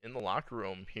rookies in the locker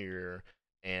room here,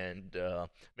 and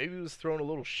maybe he was throwing a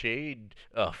little shade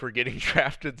for getting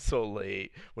drafted so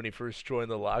late when he first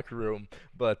joined the locker room.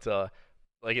 But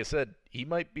like I said, he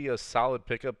might be a solid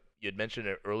pickup. You had mentioned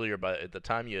it earlier, but at the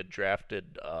time you had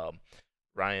drafted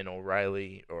Ryan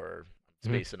O'Reilly, or I'm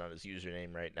Mhm. spacing on his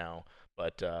username right now,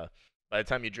 but by the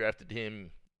time you drafted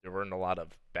him, there weren't a lot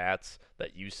of bats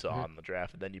that you saw Mhm. in the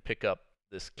draft, and then you pick up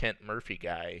this Kent Murphy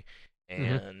guy,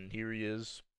 Mhm. and here he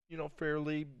is,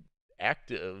 fairly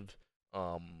active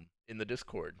in the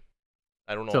Discord.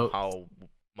 I don't know So how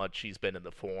much he's been in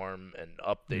the forum and mhm.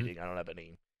 updating. I don't have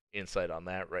any insight on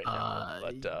that right now,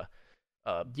 uh but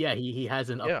uh, yeah, he has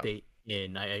an yeah, update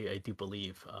in I do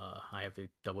believe I have to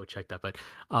double check that, but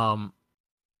um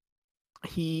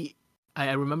he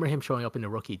I remember him showing up in the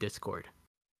rookie Discord,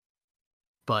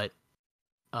 but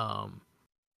um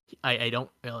I don't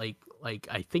like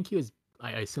I think he was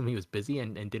I assume he was busy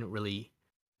and didn't really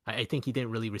I think he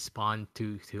didn't really respond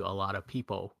to a lot of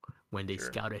people when they sure,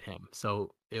 scouted him.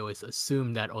 So it was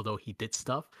assumed that although he did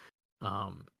stuff,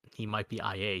 he might be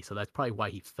IA. So that's probably why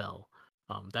he fell.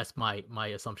 That's my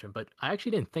assumption. But I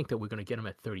actually didn't think that we're gonna get him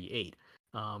at 38.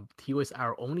 He was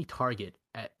our only target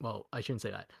at well, I shouldn't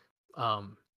say that.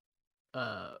 Um,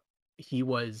 uh, he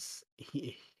was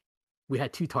he we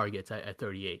had two targets at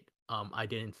 38. I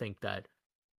didn't think that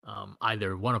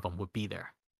either one of them would be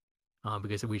there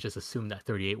because we just assumed that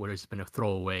 38 would have just been a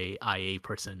throwaway IA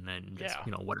person and just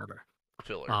yeah, whatever.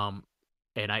 filler, Um,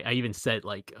 and I even said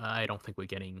like I don't think we're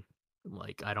getting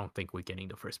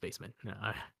the first baseman.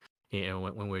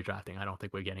 When we're drafting, I don't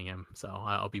think we're getting him. So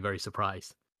I'll be very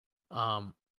surprised.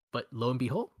 Um, but lo and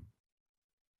behold,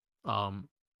 um,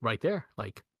 right there,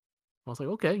 like I was like,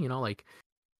 okay,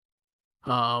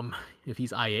 if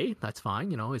he's IA, that's fine.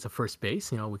 He's a first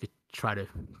base. We could try to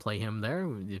play him there.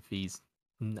 If he's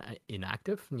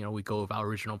inactive, we go with our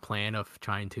original plan of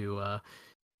trying to uh,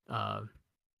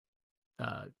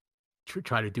 uh,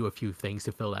 try to do a few things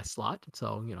to fill that slot.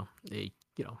 So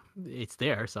it's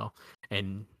there. So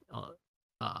and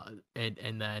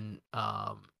and then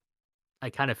I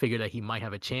kind of figured that he might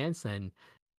have a chance, and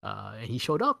he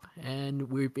showed up, and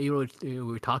we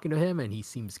were talking to him, and he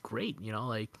seems great.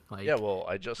 yeah. Well,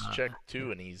 I just uh, checked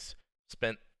too, and he's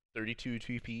spent 32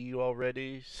 TPE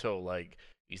already, so like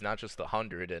he's not just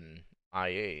 100 in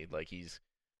IA, like he's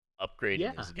upgrading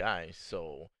yeah, his guy.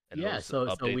 So, and yeah. those So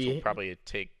updates will we probably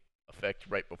take effect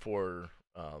right before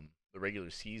the regular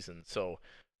season. So,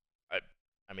 I,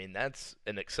 I mean that's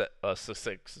a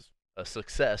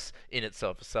success in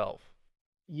itself.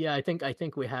 Yeah, I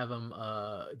think we have him.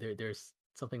 There's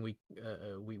something we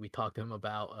talked to him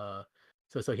about.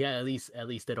 So he had at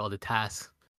least did all the tasks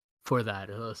for that.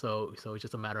 So it's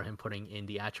just a matter of him putting in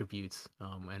the attributes.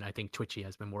 And I think Twitchy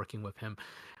has been working with him.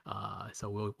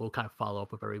 So we'll kind of follow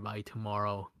up with everybody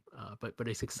tomorrow. But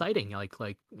it's exciting. Like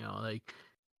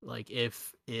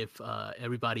if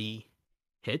everybody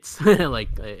hits, like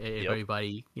if Yep.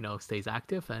 everybody stays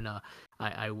active, and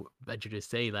I venture to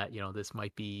say that this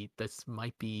might be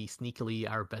sneakily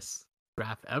our best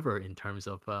draft ever in terms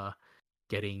of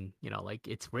getting, like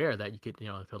it's rare that you could,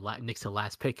 next to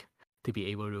last pick to be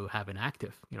able to have an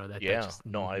active, that Yeah, just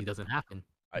no, usually doesn't happen.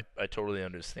 I totally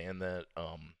understand that.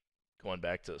 Going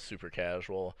back to super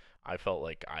casual, I felt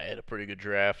like I had a pretty good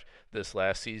draft this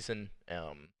last season.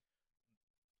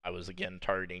 I was again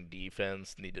targeting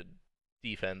defense, needed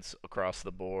defense across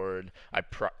the board.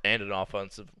 And an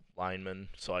offensive lineman,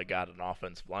 so I got an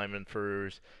offensive lineman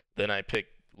first. Then I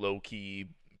picked Loki.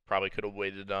 Probably could have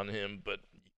waited on him, but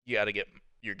you got to get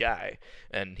your guy,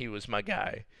 and he was my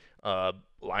guy. Uh,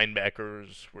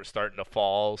 Linebackers were starting to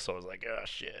fall, so I was like, oh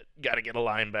shit, got to get a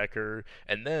linebacker.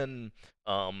 And then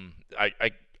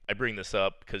I bring this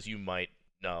up because you might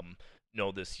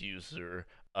know this user.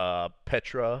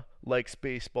 Petra likes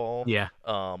baseball. Yeah.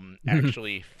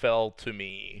 Actually fell to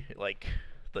me like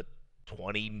the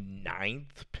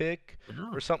 29th pick Oh,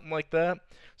 or something like that.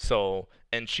 So,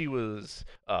 and she was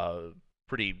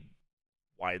pretty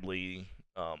widely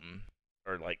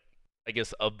or like I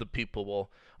guess of the people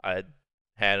I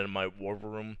had in my war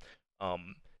room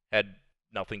had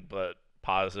nothing but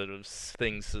positive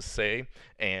things to say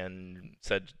and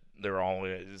said they're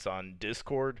always on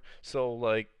Discord. So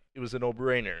like it was a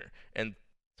no-brainer. And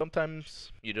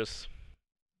sometimes you just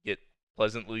get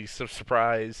pleasantly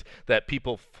surprised that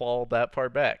people fall that far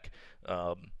back.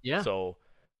 yeah. So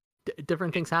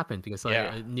Different things happen because like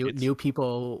yeah, it's new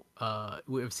people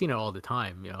we've seen it all the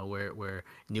time, where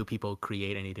new people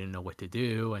create and they didn't know what to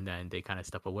do, and then they kind of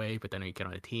step away, but then you get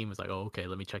on a team, it's like, oh, okay,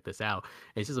 let me check this out.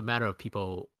 It's just a matter of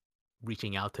people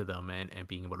reaching out to them and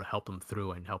being able to help them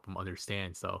through and help them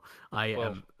understand. So I well,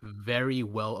 am very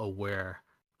well aware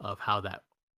of how that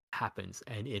happens,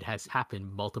 and it has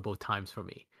happened multiple times for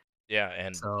me. yeah,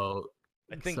 and So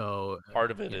I think so part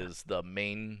of it yeah. is the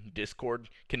main Discord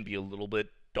can be a little bit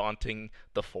daunting.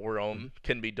 The forum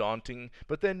can be daunting,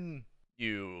 but then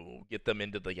you get them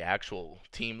into the actual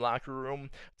team locker room.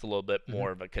 It's a little bit Hmm.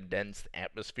 more of a condensed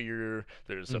atmosphere.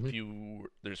 Hmm.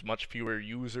 There's much fewer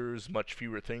users, much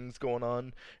fewer things going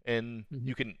on, and Hmm.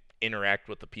 you can interact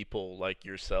with the people like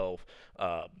yourself,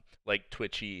 like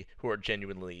Twitchy, who are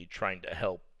genuinely trying to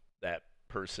help that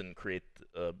person create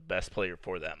the best player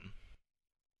for them.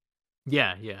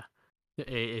 Yeah, yeah.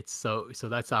 It's so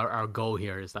that's our goal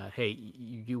here is that, hey,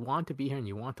 you want to be here and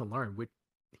you want to learn. We're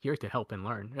here to help and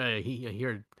learn.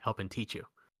 Here to help and teach you.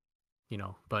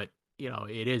 But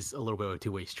it is a little bit of a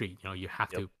two-way street. You have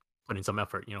Yep. to put in some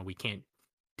effort. We can't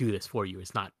do this for you.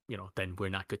 It's not, then we're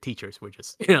not good teachers. We're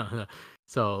just,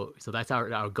 so that's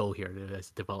our goal here as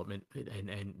development,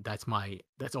 and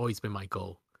that's always been my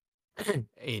goal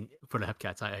in for the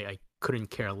Hepcats. I couldn't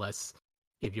care less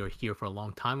if you're here for a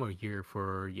long time or here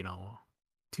for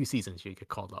 2 seasons. You get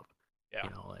called up. Yeah.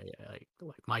 Like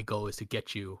my goal is to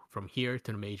get you from here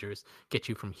to the majors, get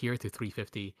you from here to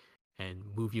 350, and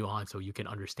move you on so you can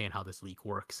understand how this league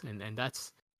works. And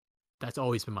that's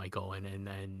always been my goal.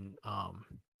 And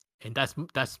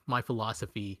that's my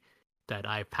philosophy that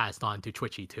I passed on to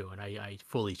Twitchy too. And I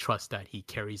fully trust that he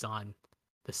carries on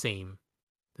the same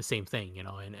the same thing, Yep.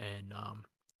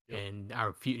 and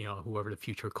whoever the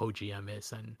future co-GM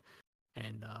is, and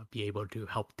be able to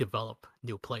help develop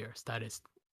new players. That is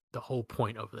the whole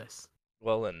point of this.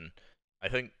 Well, and I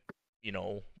think,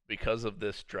 because of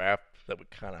this draft that we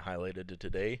kind of highlighted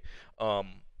today, I-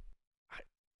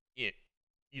 it,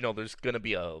 there's going to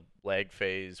be a lag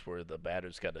phase where the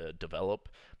batter's got to develop,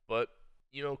 but,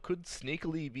 could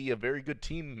sneakily be a very good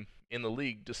team in the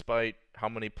league despite how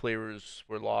many players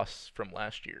were lost from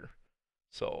last year.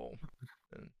 So,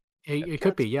 and It could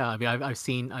Cats, be, yeah. I mean, I've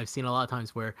seen a lot of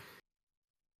times where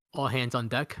all hands on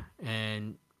deck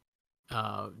and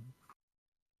uh,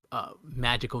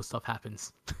 magical stuff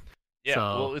happens. yeah, So,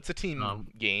 well, it's a team um,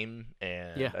 game, yeah.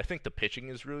 and I think the pitching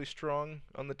is really strong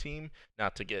on the team.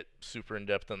 Not to get super in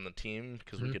depth on the team,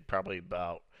 because we Mhm. could probably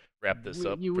about wrap this we,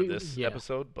 up you, for we, this yeah.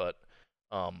 episode, but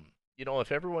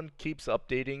if everyone keeps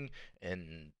updating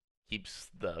and keeps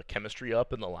the chemistry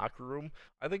up in the locker room,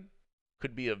 I think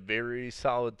could be a very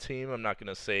solid team. I'm not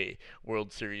gonna say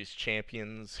World Series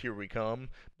champions, here we come,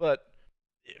 but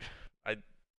if, I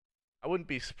I wouldn't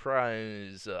be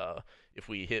surprised if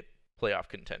we hit playoff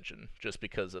contention just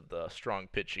because of the strong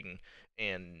pitching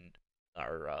and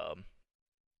our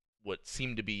what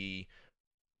seem to be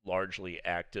largely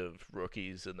active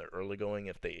rookies in the early going.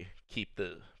 If they keep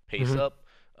the pace Hmm. up,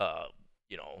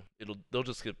 they'll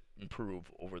just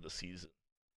improve over the season.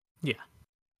 Yeah.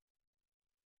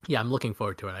 Yeah, I'm looking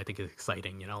forward to it. I think it's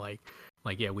exciting.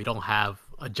 Yeah, we don't have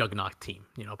a juggernaut team.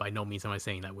 By no means am I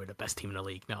saying that we're the best team in the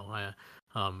league. No,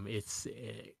 it's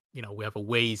we have a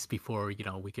ways before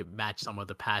we could match some of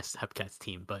the past Hepcats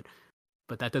team, but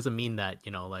but that doesn't mean that,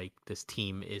 like this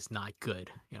team is not good,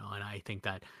 and I think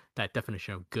that that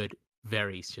definition of good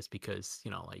varies just because,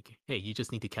 like, hey, you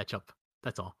just need to catch up.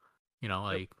 That's all.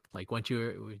 Yep. Like once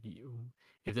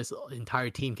if this entire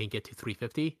team can get to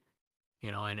 350,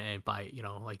 and by,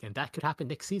 like, and that could happen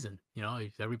next season,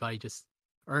 if everybody just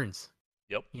earns,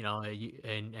 Yep.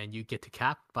 and you get to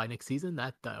cap by next season,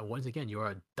 that once again,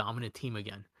 you're a dominant team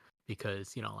again,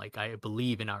 because, like, I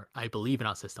believe in our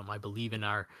system. I believe in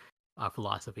our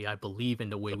philosophy. I believe in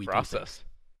the way The we do things. process.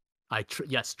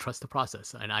 Yes, trust the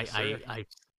process. And Yes, sir.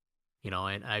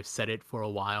 and I've said it for a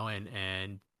while,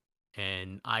 and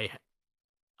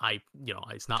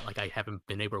it's not like I haven't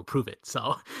been able to prove it.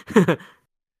 So,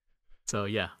 so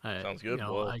yeah, Sounds good.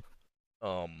 Well,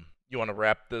 you want to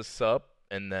wrap this up,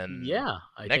 and then yeah,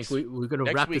 I think next we're gonna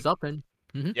next wrap this week, up, and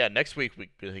mhm, yeah, next week we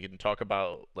can talk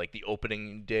about like the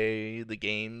opening day, the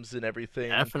games, and everything.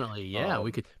 definitely, yeah, we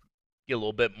Um, could, get a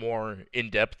little bit more in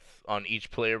depth on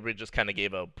each player. We just kind of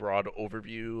gave a broad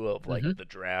overview of like mhm, the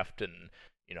draft and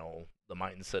the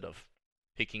mindset of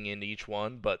picking in each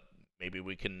one, but maybe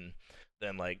we can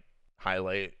then like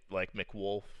highlight like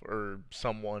McWolf or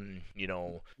someone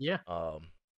yeah. a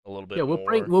little Yeah, bit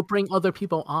more. we'll bring other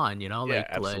people on, Yeah, like,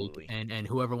 absolutely. and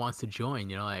whoever wants to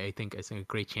join, I think it's a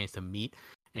great chance to meet,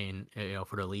 and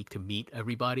for the league to meet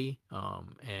everybody.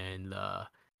 And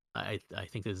I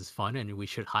think this is fun, and we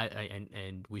should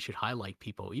and we should highlight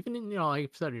people, even in, like I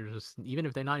said, even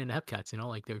if they're not in the Hepcats,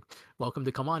 like, they're welcome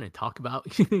to come on and talk about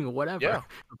whatever Yeah,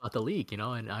 about the league, and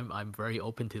I'm very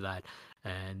open to that,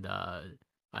 and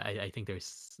I think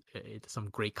there's some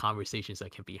great conversations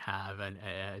that can be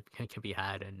can be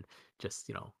had, and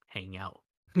just, hanging out,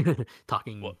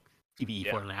 talking well, PvE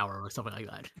yeah, for an hour or something like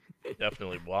that.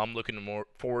 definitely. Well, I'm looking more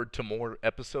forward to more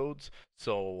episodes.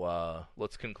 So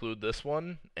let's conclude this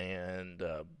one and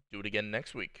do it again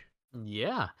next week.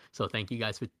 Yeah. So thank you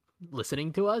guys for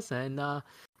listening to us, and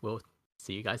we'll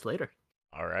see you guys later.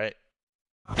 All right.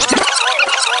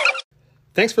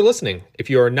 Thanks for listening. If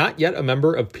you are not yet a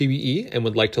member of PBE and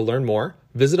would like to learn more,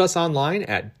 visit us online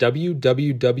at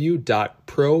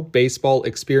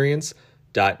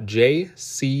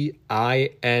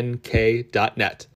www.probaseballexperience.jcink.net.